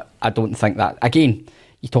player, but I don't think that. Again,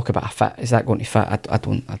 you talk about a fit. Is that going to fit? I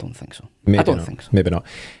don't think so. Maybe not.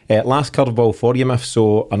 Last curveball for you, Miff.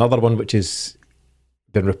 So another one which has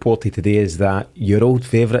been reported today is that your old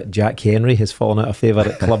favourite Jack Henry has fallen out of favour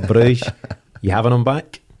at Club Bruges. You having him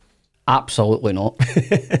back? Absolutely not.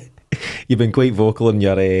 You've been quite vocal in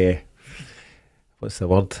your what's the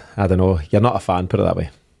word? I don't know. You're not a fan, put it that way.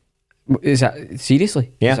 Is that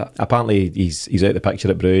seriously? Yeah. Apparently he's out the picture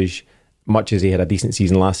at Bruges. Much as he had a decent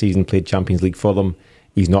season last season, played Champions League for them,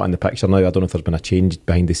 he's not in the picture now. I don't know if there's been a change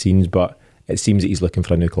behind the scenes, but it seems that he's looking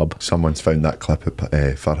for a new club. Someone's found that clip at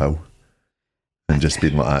Firhill and just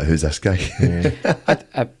been like, who's this guy?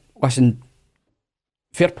 Yeah. Listen,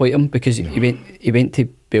 fair play to him, because he went to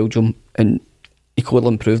Belgium and he clearly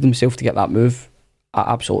improved himself to get that move.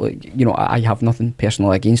 Absolutely, you know, I have nothing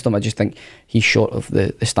personally against him. I just think he's short of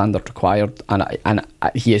the standard required, and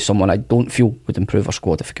he is someone I don't feel would improve our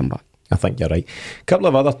squad if he came back. I think you're right. A couple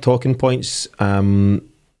of other talking points. One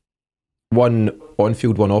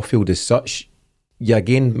on-field, one off-field as such. You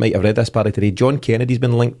again might have read this, Barry, today. John Kennedy's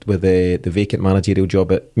been linked with the vacant managerial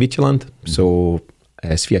job at Midtjylland. So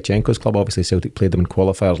Sviatchenko's club, obviously Celtic played them in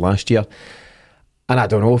qualifiers last year. And I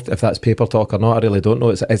don't know if that's paper talk or not. I really don't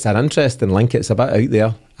know. It's an interesting link. It's a bit out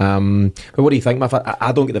there. But what do you think, Miff?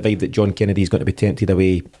 I don't get the vibe that John Kennedy's going to be tempted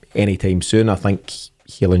away anytime soon. I think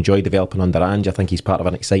he'll enjoy developing under Ange. I think he's part of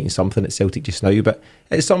an exciting something at Celtic just now. But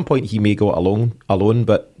at some point he may go alone.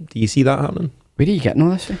 But do you see that happening? Where are you getting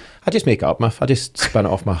all this? I just make it up, Miff. I just spin it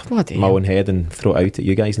off my own head and throw it out at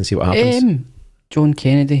you guys and see what happens. John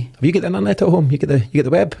Kennedy. Have you got the internet at home? You get the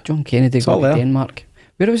web? John Kennedy got to Denmark.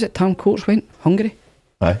 Where was it Tam Courts went? Hungary?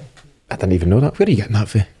 Aye. I didn't even know that. Where are you getting that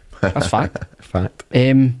for? That's fact. Fact.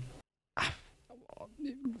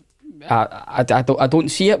 I don't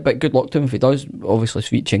see it, but good luck to him if he does. Obviously,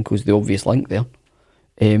 Sviatchenko's the obvious link there.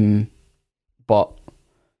 But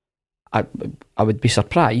I would be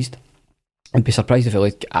surprised. I'd be surprised if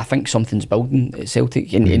I think something's building at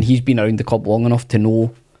Celtic, and he's been around the club long enough to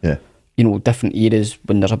know, you know, different eras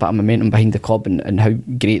when there's a bit of momentum behind the club and how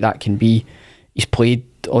great that can be. He's played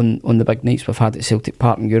on the big nights we've had at Celtic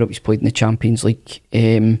Park in Europe. He's played in the Champions League.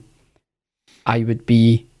 I would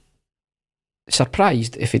be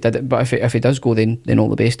surprised if he did it, but if he does go, then all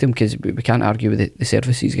the best to him, because we can't argue with the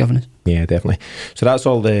service he's given us. Yeah, definitely. So that's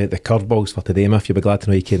all the curveballs for today, Miff. You'll be glad to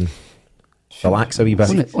know you can relax a wee bit.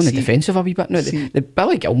 On the defensive a wee bit. No, the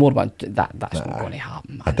Billy Gilmore one, that's not going to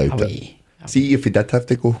happen, man. I doubt it. See, if he did have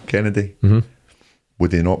to go, Kennedy,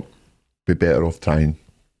 would he not be better off trying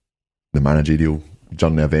the managerial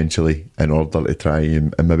journey eventually in order to try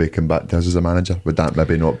and maybe come back to us as a manager? Would that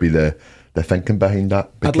maybe not be the thinking behind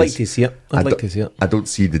that? Because I'd like to see it. I don't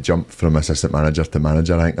see the jump from assistant manager to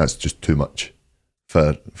manager. I think that's just too much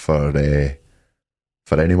for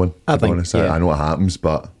anyone. I know it happens,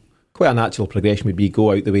 but quite a natural progression would be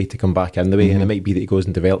go out the way to come back in the way, and it might be that he goes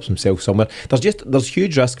and develops himself somewhere. There's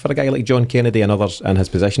huge risk for a guy like John Kennedy and others in his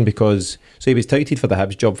position, because he was touted for the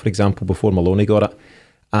Hibs job, for example, before Maloney got it.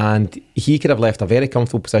 And he could have left a very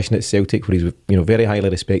comfortable position at Celtic where he's, you know, very highly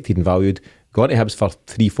respected and valued, gone to Hibs for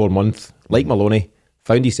 3-4 months, like Maloney,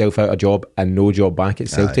 found himself out a job and no job back at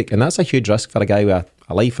Celtic. And that's a huge risk for a guy with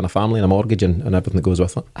a life and a family and a mortgage and everything that goes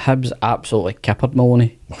with it. Hibs absolutely kippered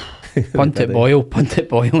Maloney. Punt it Boyle,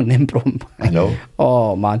 and then brought him back. I know.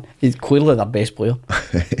 Oh man, he's clearly their best player.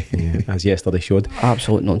 As yesterday showed.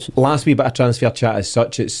 Absolute nonsense. Last wee bit of transfer chat as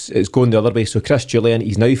such, it's going the other way. So Chris Jullien,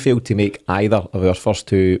 he's now failed to make either of our first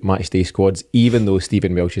two matchday squads, even though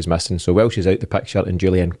Stephen Welsh is missing. So Welsh is out the picture and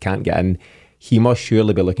Jullien can't get in. He must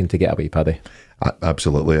surely be looking to get away, Paddy.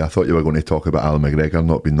 Absolutely. I thought you were going to talk about Alan McGregor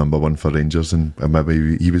not being number one for Rangers, and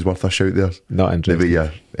maybe he was worth a shout there. Not interested.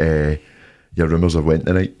 Maybe your rumours have went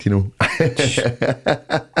tonight, you know.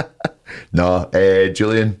 No,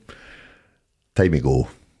 Jullien, time to go.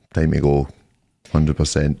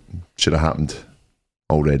 100%. Should have happened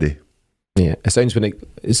already. Yeah, it sounds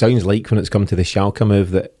like when it's come to the Schalke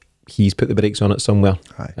move that he's put the brakes on it somewhere.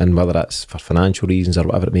 Aye. And whether that's for financial reasons or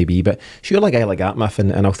whatever it may be. But surely a guy like that, Miff,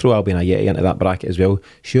 and I'll throw Albian Ajeti into that bracket as well,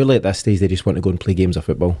 surely at this stage they just want to go and play games of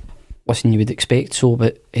football. Listen, you would expect so,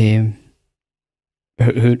 but who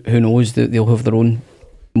knows, that they'll have their own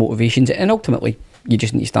motivations, and ultimately you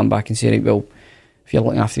just need to stand back and say, right, well, if you're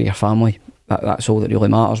looking after your family, that's all that really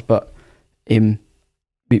matters. But with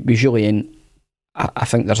Jullien, I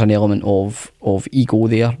think there's an element of ego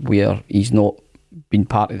there, where he's not been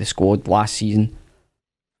part of the squad last season.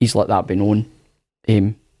 He's let that be known.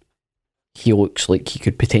 He looks like he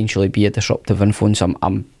could potentially be a disruptive influence.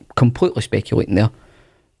 I'm completely speculating there,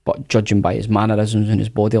 but judging by his mannerisms and his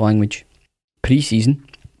body language pre-season,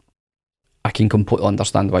 I can completely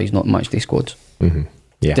understand why he's not in matchday squads. Mm-hmm.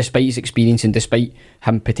 Yeah. Despite his experience and despite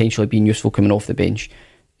him potentially being useful coming off the bench,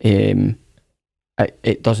 it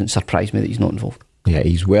doesn't surprise me that he's not involved. Yeah,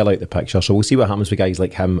 he's well out the picture, so we'll see what happens with guys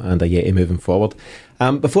like him and Ajeti moving forward.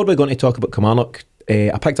 Before we go on to talk about Kilmarnock,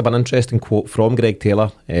 I picked up an interesting quote from Greg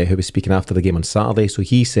Taylor, who was speaking after the game on Saturday. So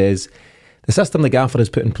he says, "The system the gaffer has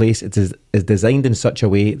put in place is designed in such a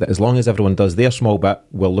way that as long as everyone does their small bit,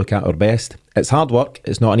 we'll look at our best. It's hard work,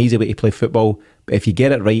 it's not an easy way to play football, but if you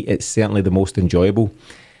get it right, it's certainly the most enjoyable."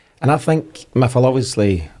 And I think, Miff, I'll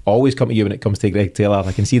obviously always come to you when it comes to Greg Taylor.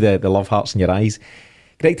 I can see the love hearts in your eyes.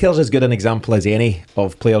 Greg Taylor's as good an example as any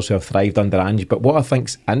of players who have thrived under Ange, but what I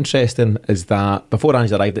think's interesting is that before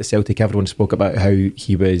Ange arrived at Celtic, everyone spoke about how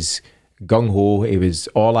he was gung-ho, he was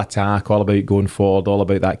all attack, all about going forward, all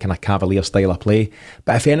about that kind of cavalier style of play.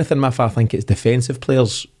 But if anything, Miff, I think it's defensive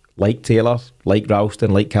players like Taylor, like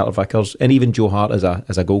Ralston, like Carter Vickers, and even Joe Hart as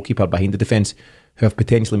a goalkeeper behind the defence, who have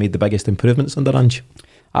potentially made the biggest improvements under Ange.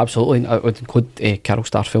 Absolutely. I would include Carol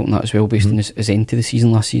Starfelt in that as well, based on his end to the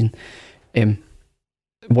season last season.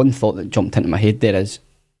 One thought that jumped into my head there is,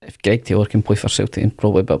 if Greg Taylor can play for Celtic, and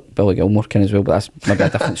probably Billy Gilmore can as well, but that's maybe a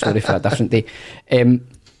different story for a different day.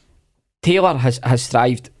 Taylor has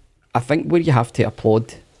thrived. I think where you have to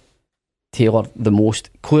applaud Taylor the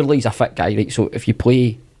most, clearly he's a fit guy, right? So if you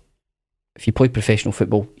play professional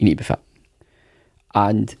football, you need to be fit.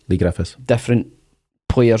 And Lee Griffiths. Different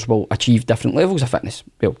players will achieve different levels of fitness.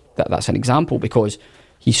 Well, that's an example, because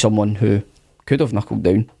he's someone who could have knuckled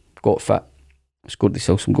down, got fit, scored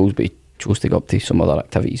himself some goals, but he chose to go up to some other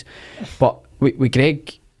activities. But with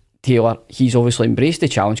Greg Taylor, he's obviously embraced the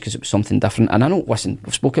challenge because it was something different. And I know, listen,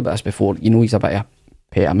 we've spoken about this before, you know he's a bit of a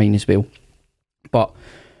pet of mine as well. But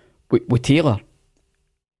with Taylor,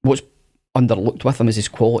 what's underlooked with him is his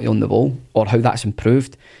quality on the ball, or how that's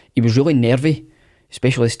improved. He was really nervy,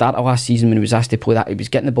 especially the start of last season when he was asked to play that. He was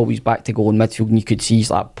getting the ball, he's back to goal in midfield, and you could see he's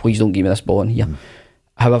like, please don't give me this ball in here.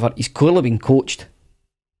 However, he's clearly been coached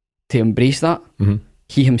to embrace that.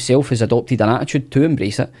 He himself has adopted an attitude to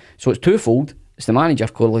embrace it. So it's twofold. It's the manager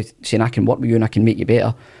clearly saying, I can work with you and I can make you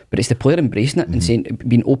better, but it's the player embracing it and saying,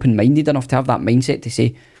 being open-minded enough to have that mindset to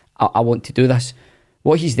say, I want to do this.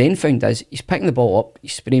 What he's then found is he's picking the ball up,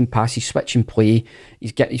 he's spraying passes, switching play,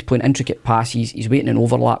 he's playing intricate passes, he's waiting in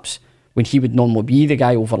overlaps when he would normally be the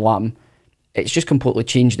guy overlapping. It's just completely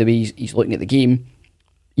changed the way he's looking at the game.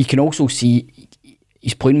 You can also see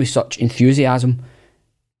he's playing with such enthusiasm.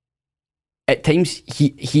 At times,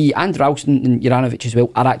 he and Ralston and Juranovic as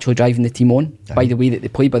well are actually driving the team on by the way that they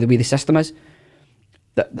play, by the way the system is.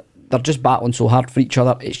 They're just battling so hard for each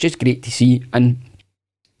other. It's just great to see. And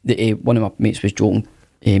one of my mates was joking,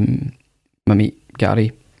 my mate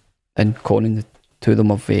Gary and Conan, the two of them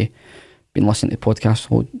have been listening to podcasts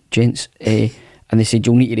called Gents, and they said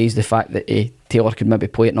you'll need to raise the fact that Taylor could maybe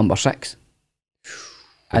play at number 6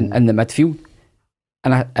 and in the midfield.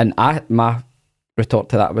 And my retort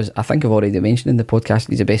to that was, I think I've already mentioned in the podcast,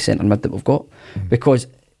 he's the best centre mid that we've got, because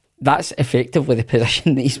that's effectively the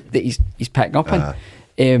position that he's picking up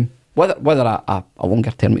in. Whether a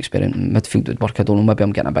longer term experiment in midfield would work, I don't know. Maybe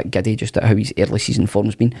I'm getting a bit giddy just at how his early season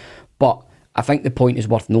form's been, but I think the point is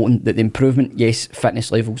worth noting that the improvement, yes,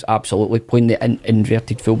 fitness levels, absolutely, playing the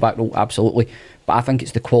inverted fullback role, absolutely, but I think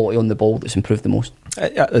it's the quality on the ball that's improved the most.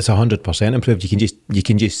 It's 100% improved. You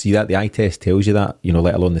can just see that. The eye test tells you that,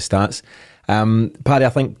 let alone the stats. Paddy, I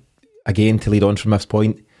think, again, to lead on from this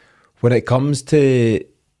point, when it comes to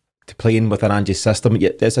playing within Ange's system,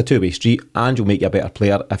 it's a two-way street. Ange will make you a better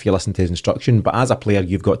player if you listen to his instruction, but as a player,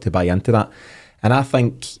 you've got to buy into that. And I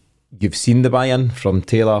think you've seen the buy-in from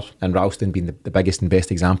Taylor and Ralston being the biggest and best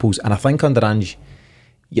examples. And I think under Ange,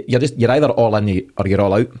 you're either all in or you're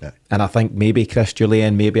all out. Yeah. And I think maybe Chris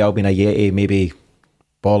Jullien, maybe Albian Ajeti, maybe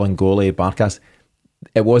Ball and Goalie, Barkas,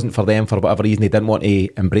 it wasn't for them for whatever reason. They didn't want to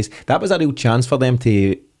embrace. That was a real chance for them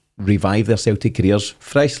to revive their Celtic careers,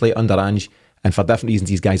 fresh slate under Ange, and for different reasons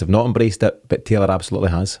these guys have not embraced it, but Taylor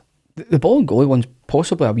absolutely has. The ball and goalie one's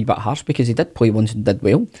possibly a wee bit harsh because he did play once and did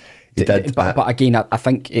well. He did. But again, I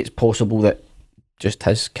think it's possible that just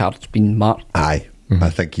his card's been marked. Aye. I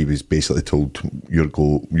think he was basically told, you'll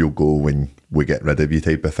go when we get rid of you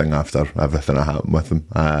type of thing after everything that happened with him.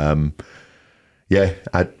 Yeah,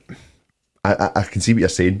 I can see what you're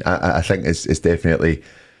saying. I think it's definitely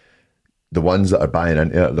the ones that are buying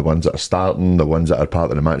into it, the ones that are starting, the ones that are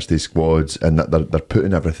part of the matchday squads, and that they're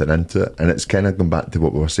putting everything into it. And it's kind of going back to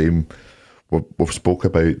what we were saying. We've spoke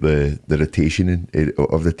about the rotation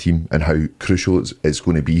of the team and how crucial it's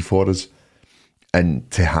going to be for us.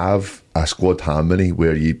 And to have a squad harmony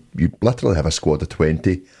where you literally have a squad of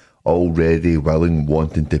 20 already willing,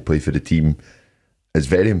 wanting to play for the team is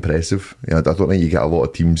very impressive. You know, I don't think you get a lot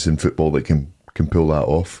of teams in football that can pull that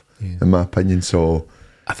off, in my opinion. So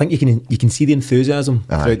I think you can see the enthusiasm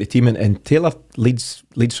throughout the team, and Taylor leads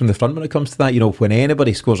from the front when it comes to that. You know, when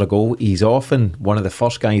anybody scores a goal, he's often one of the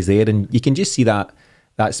first guys there, and you can just see that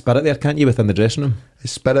spirit there, can't you, within the dressing room?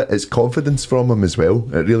 His spirit, his confidence from him as well.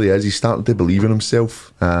 It really is. He's starting to believe in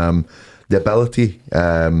himself. The ability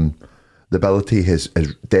has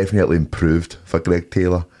definitely improved for Greg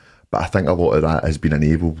Taylor, but I think a lot of that has been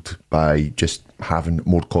enabled by just having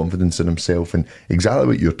more confidence in himself, and exactly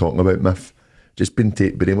what you're talking about, Miff. Just being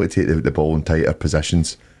able to take the ball in tighter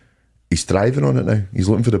positions. He's thriving on it now. He's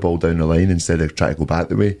looking for the ball down the line instead of trying to go back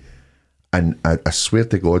the way. And I swear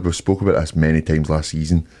to God, we've spoken about this many times last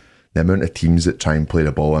season, the amount of teams that try and play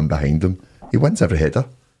the ball in behind him. He wins every header.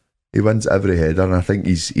 And I think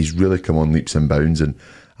he's really come on leaps and bounds, and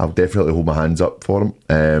I'll definitely hold my hands up for him.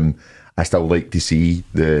 I still like to see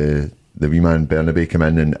the wee man Bernabe come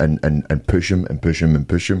in and push him,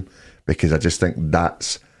 because I just think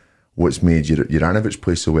that's what's made Juranovic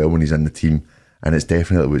play so well when he's in the team, and it's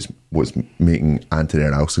definitely what's making Anthony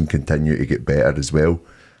Ralston continue to get better as well.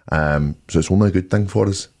 So it's only a good thing for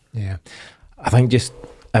us. Yeah, I think just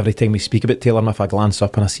every time we speak about Taylor, if I glance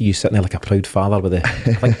up and I see you sitting there like a proud father with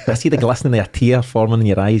I see the glistening of a tear forming in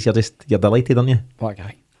your eyes. You're delighted, aren't you? What a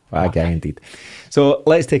guy. What a guy indeed. So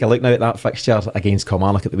let's take a look now at that fixture against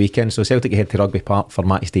Kilmarnock at the weekend. So Celtic head to Rugby Park for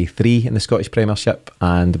match day 3 in the Scottish Premiership,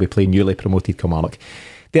 and we play newly promoted Kilmarnock.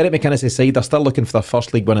 Derek McInnes' side are still looking for their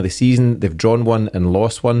first league win of the season. They've drawn one and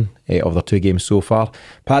lost one of their 2 games so far.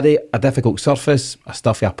 Paddy, a difficult surface, a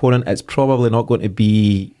stuffy opponent. It's probably not going to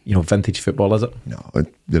be, vintage football, is it? No,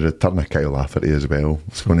 the return of Kyle Lafferty as well.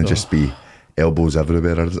 It's going to just be elbows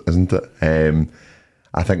everywhere, isn't it?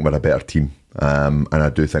 I think we're a better team, and I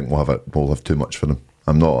do think we'll have too much for them.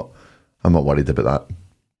 I'm not worried about that.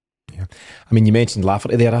 Yeah, I mean, you mentioned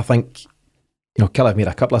Lafferty there. I think Kill have made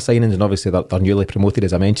a couple of signings, and obviously they're newly promoted,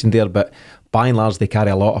 as I mentioned there, but by and large they carry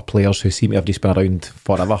a lot of players who seem to have just been around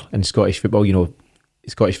forever in Scottish football.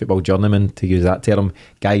 Scottish football journeyman, to use that term.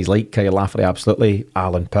 Guys like Kyle Lafferty, absolutely,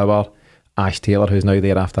 Alan Power, Ash Taylor, who's now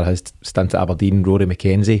there after his stint at Aberdeen, Rory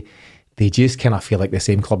McKenzie. They just kind of feel like the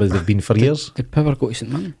same club as they've been for years. Did Power go to St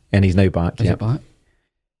Mirren? And he's now back. Is he back?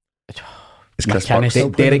 It's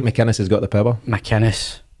McInnes. Derek McInnes has got the power.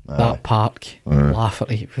 McInnes, that Park,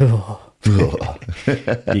 Lafferty. You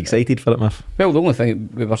excited for it, Miff? Well, the only thing,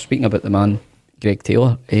 we were speaking about the man Greg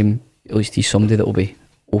Taylor, at least he's somebody that will be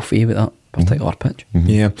au fait with that particular pitch. Mm-hmm.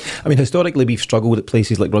 Yeah, I mean, historically we've struggled at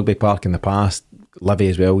places like Rugby Park in the past, Livy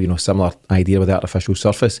as well, similar idea with the artificial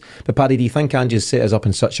surface. But Paddy, do you think Ange's set us up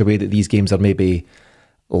in such a way that these games are maybe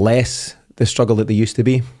less the struggle that they used to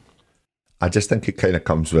be? I just think it kind of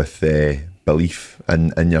comes with belief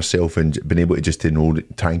in yourself and being able to just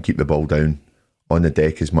try and keep the ball down on the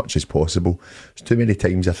deck as much as possible. There's too many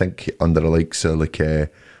times, I think, under the likes of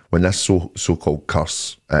when this so-called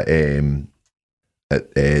curse at the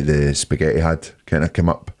Spaghetti had kind of come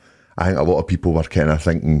up, I think a lot of people were kind of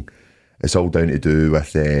thinking it's all down to do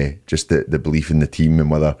with just the belief in the team,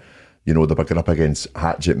 and whether they were going up against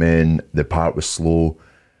hatchet men, the part was slow.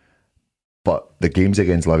 But the games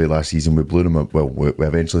against Livy last season, we blew them up. Well, we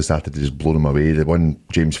eventually started to just blow them away. They won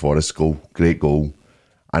James Forrest's goal, great goal.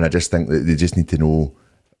 And I just think that they just need to know,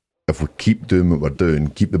 if we keep doing what we're doing,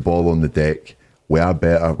 keep the ball on the deck, we are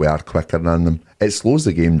better, we are quicker than them. It slows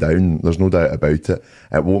the game down, there's no doubt about it.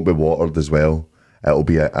 It won't be watered as well. It'll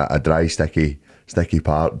be a dry, sticky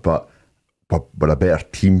part, but we're a better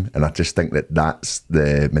team, and I just think that's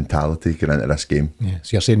the mentality going into this game. Yeah.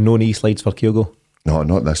 So you're saying no knee slides for Kyogo? No,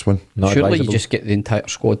 not this one. Not surely advisable. You just get the entire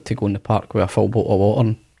squad to go in the park with a full bottle of water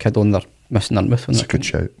and kid on their missing their mouth. It's a good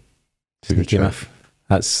shout. It's a good shout.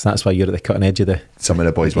 That's why you're at the cutting edge of the. Some of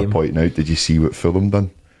the boys were pointing out, did you see what Fulham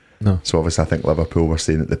done? No. So obviously I think Liverpool were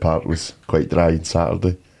saying that the park was quite dry on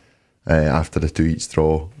Saturday. After the 2-each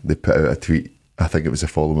draw, they put out a tweet, I think it was the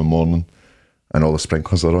following morning, and all the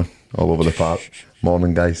sprinklers are on. all over the park.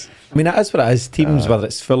 Morning, guys. I mean, it is what it is. Teams, whether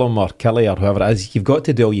it's Fulham or Kelly or whoever it is, you've got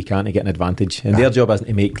to do all you can to get an advantage. And their job isn't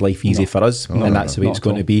to make life easy for us, and that's the way it's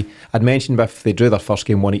going to be. I'd mentioned if they drew their first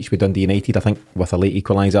game 1-1 with Dundee United, I think with a late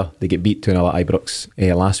equaliser, they get beat 2-0 at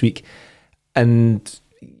Ibrox last week. And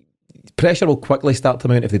pressure will quickly start to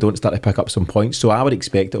mount if they don't start to pick up some points. So I would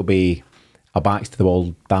expect it'll be a backs to the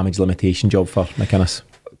wall damage limitation job for McInnes.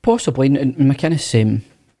 Possibly. And McInnes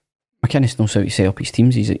knows how to set up his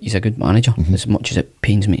teams. He's a good manager, as much as it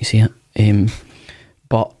pains me to say it.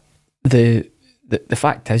 But the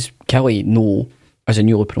fact is, Kelly know, as a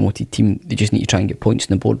newly promoted team, they just need to try and get points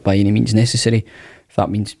on the board by any means necessary. If that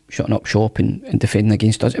means shutting up shop and defending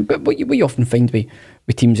against us. But what you often find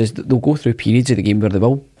with teams is that they'll go through periods of the game where they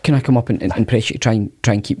will kind of come up and press you to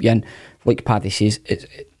try and keep you in. Like Paddy says,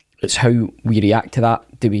 it's how we react to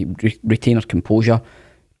that. Do we retain our composure,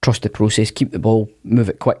 trust the process, keep the ball, move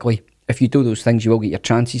it quickly? If you do those things, you will get your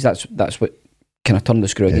chances. That's what kind of turned the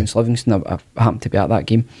screw against Livingston. I happened to be at that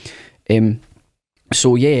game. I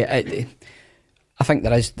think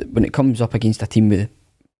there is, when it comes up against a team with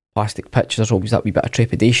plastic pitch, there's always that wee bit of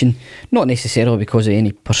trepidation. Not necessarily because of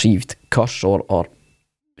any perceived curse or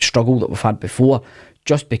struggle that we've had before,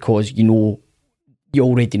 just because you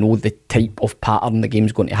already know the type of pattern the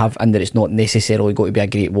game's going to have, and that it's not necessarily going to be a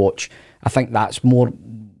great watch. I think that's more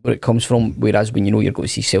where it comes from, whereas when you're going to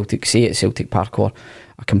see Celtic, say at Celtic Park or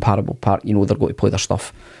a comparable park, they're going to play their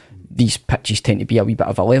stuff. These pitches tend to be a wee bit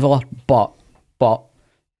of a leveller, but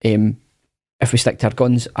if we stick to our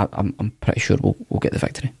guns, I'm pretty sure we'll get the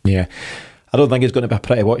victory. Yeah, I don't think it's going to be a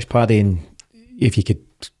pretty watch, Paddy, and if you could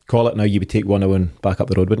call it now, you would take 1-0 and back up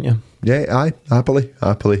the road, wouldn't you? Yeah, aye, happily.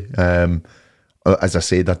 As I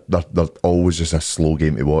said, they're always just a slow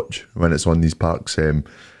game to watch when it's on these parks.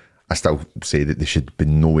 I still say that they should be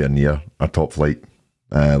nowhere near a top flight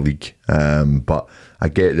league, but I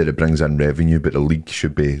get that it brings in revenue, but the league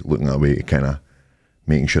should be looking at a way to kind of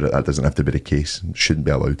making sure that doesn't have to be the case. It shouldn't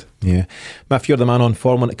be allowed. Yeah. Miff, you're the man on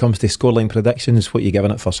form when it comes to scoreline predictions. What are you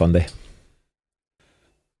giving it for Sunday?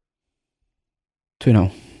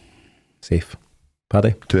 2-0. Safe.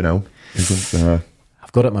 Paddy? 2-0.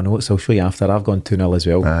 I've got it in my notes, I'll show you after. I've gone 2-0 as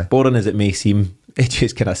well. Aye. Boring as it may seem, it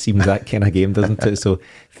just kind of seems that kind of game, doesn't it? So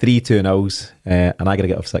 3 2-0s, an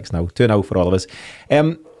aggregate of 6-0. 2-0 for all of us.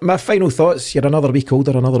 My final thoughts, you're another week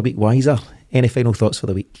older, another week wiser. Any final thoughts for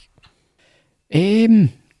the week?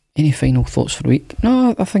 Any final thoughts for the week?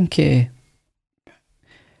 No, I think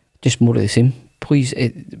just more of the same. Please,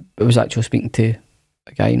 I was actually speaking to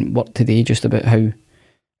a guy in work today just about how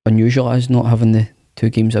unusual it is not having the 2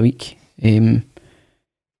 games a week. In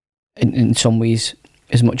some ways,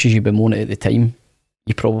 as much as you bemoan it at the time,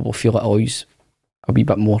 you probably feel it always a wee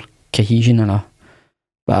bit more cohesion and a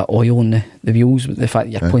bit of oil on the wheels with the fact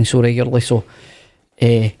that you're playing so regularly. So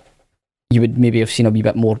you would maybe have seen a wee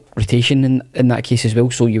bit more rotation in that case as well,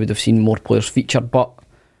 so you would have seen more players feature. But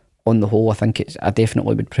on the whole, I think I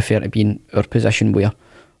definitely would prefer to be in our position where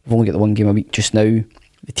we've only got the 1 game a week just now.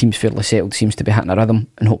 The team's fairly settled, seems to be hitting a rhythm,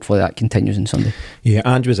 and hopefully that continues on Sunday. Yeah,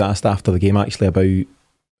 Ange was asked after the game actually about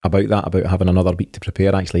having another week to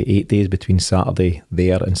prepare, actually 8 days between Saturday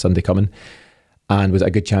there and Sunday coming, and was it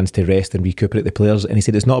a good chance to rest and recuperate the players? And he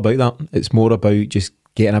said it's not about that, it's more about just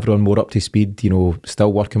getting everyone more up to speed,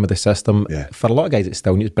 still working with the system. For a lot of guys it's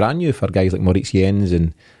still new, it's brand new for guys like Moritz Jenz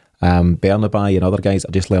and Bernaby and other guys that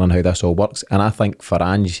are just learning how this all works. And I think for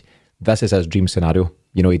Ange, this is his dream scenario.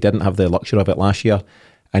 He didn't have the luxury of it last year,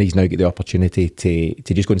 and he's now got the opportunity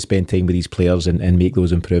to just go and spend time with these players and make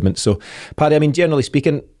those improvements. So, Paddy, I mean, generally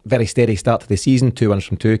speaking, very steady start to the season, 2 wins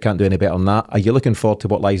from 2, can't do any better than that. Are you looking forward to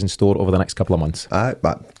what lies in store over the next couple of months? I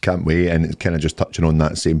can't wait, and it's kind of just touching on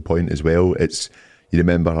that same point as well. You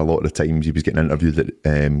remember a lot of the times he was getting interviewed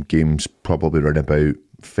at games probably around about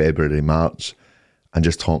February, March, and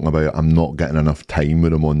just talking about, I'm not getting enough time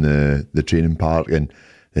with him on the training park, and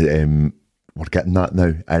we're getting that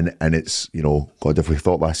now, and it's, God, if we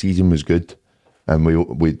thought last season was good, and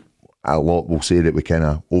we a lot will say that we kind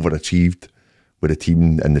of overachieved with the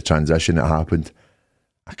team and the transition that happened.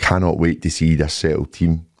 I cannot wait to see this settled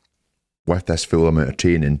team with this full amount of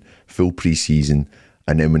training, full pre-season,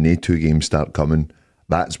 and then when they 2 games start coming,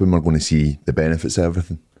 that's when we're going to see the benefits of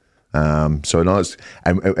everything. So no,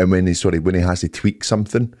 and when he has to tweak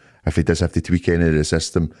something, if he does have to tweak any of the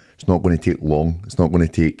system, it's not going to take long. It's not going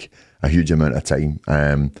to take a huge amount of time.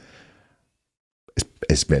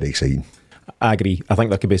 It's very exciting. I agree. I think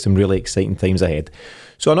there could be some really exciting times ahead.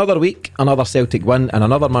 So another week, another Celtic win, and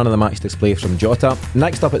another man of the match display from Jota.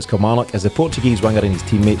 Next up, it's Kilmarnock as the Portuguese winger and his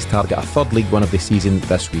teammates target a 3rd League One of the season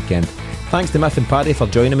this weekend. Thanks to Miff and Paddy for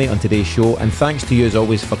joining me on today's show, and thanks to you as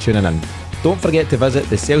always for tuning in. Don't forget to visit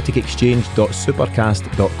the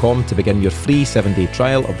celticexchange.supercast.com to begin your free 7-day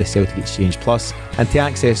trial of the Celtic Exchange Plus and to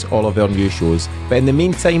access all of our new shows. But in the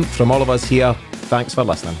meantime, from all of us here, thanks for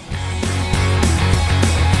listening.